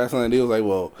Impact Wrestling, and they was like,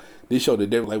 well, they showed the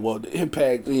different. Like, well, the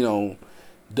Impact, you know,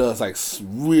 does like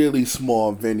really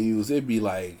small venues. It'd be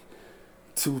like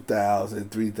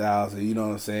 2,000, 3,000. You know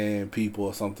what I'm saying? People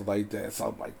or something like that.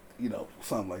 Something like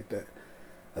something like that.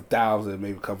 1,000,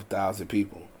 maybe a couple thousand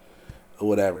people. Or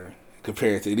whatever,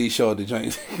 compared to these showed the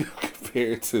joints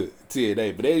compared to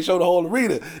TNA, but they didn't show the whole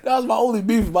arena. That was my only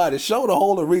beef about it. Show the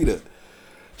whole arena.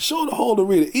 Show the whole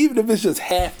arena, even if it's just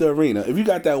half the arena. If you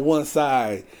got that one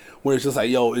side where it's just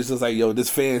like, yo, this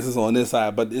fans is on this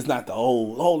side, but it's not the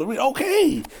whole arena.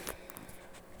 Okay,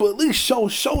 but at least show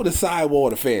the side where all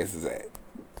the fans is at.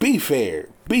 Be fair.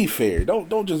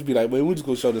 Don't just be like, well, we just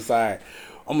gonna show the side.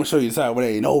 I'm gonna show you the side where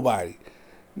there ain't nobody.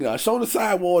 You know, show the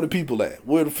side where all the people at,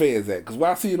 where the fans at. Because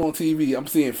when I see it on TV, I'm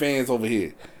seeing fans over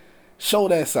here. Show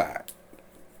that side.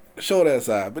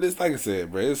 But it's like I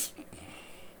said, bro. It's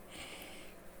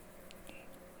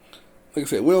like I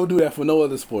said, we don't do that for no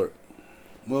other sport.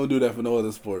 We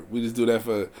just do that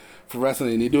for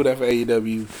wrestling. And they do that for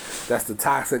AEW. That's the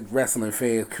toxic wrestling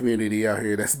fan community out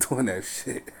here that's doing that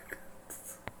shit.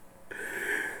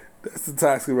 That's the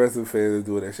toxic wrestling fans that's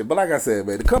doing that shit. But like I said,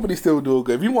 man, the company still doing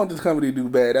good. If you want this company to do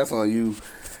bad, that's on you,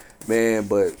 man.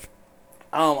 But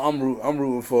I'm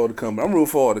rooting for the company. I'm rooting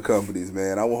for all the companies,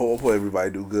 man. I hope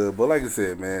everybody do good. But like I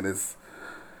said, man, it's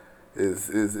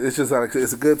just like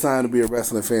it's a good time to be a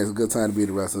wrestling fan. It's a good time to be in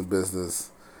the wrestling business,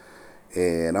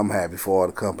 and I'm happy for all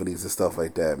the companies and stuff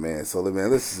like that, man. So man,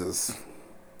 this is just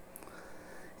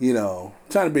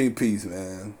trying to bring peace,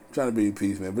 man.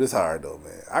 But it's hard though,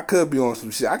 man. I could be on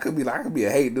some shit. I could be a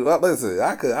hater. Listen,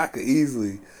 I could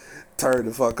easily turn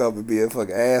the fuck up and be a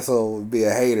fucking asshole and be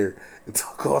a hater and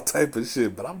talk all type of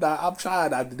shit. But I'm not. I'm trying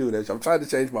not to do that shit. I'm trying to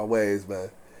change my ways, man.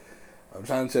 I'm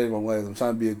trying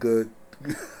to be a good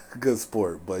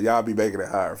sport. But y'all be making it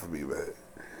hard for me, man.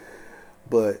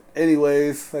 But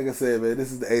anyways, like I said, man,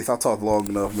 this is the Ace. I talked long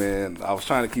enough, man. I was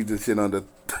trying to keep this shit under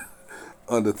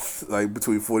like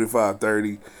between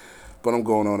 45-30. But I'm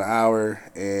going on an hour,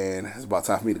 and it's about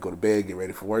time for me to go to bed, get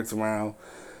ready for work tomorrow.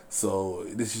 So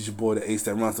this is your boy, the Ace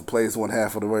that runs the place, one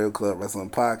half of the Royal Club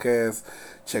Wrestling Podcast.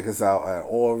 Check us out on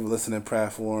all listening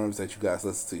platforms that you guys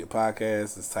listen to your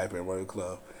podcast. Just type in Royal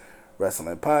Club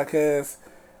Wrestling Podcast.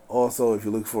 Also, if you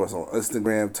look for us on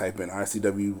Instagram, type in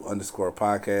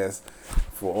RCW_podcast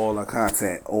for all our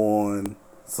content on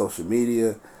social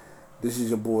media. This is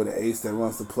your boy, the Ace that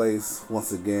runs the place.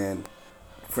 Once again,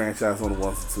 franchise on the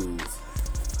ones and twos.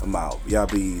 I'm out. Y'all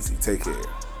be easy. Take care.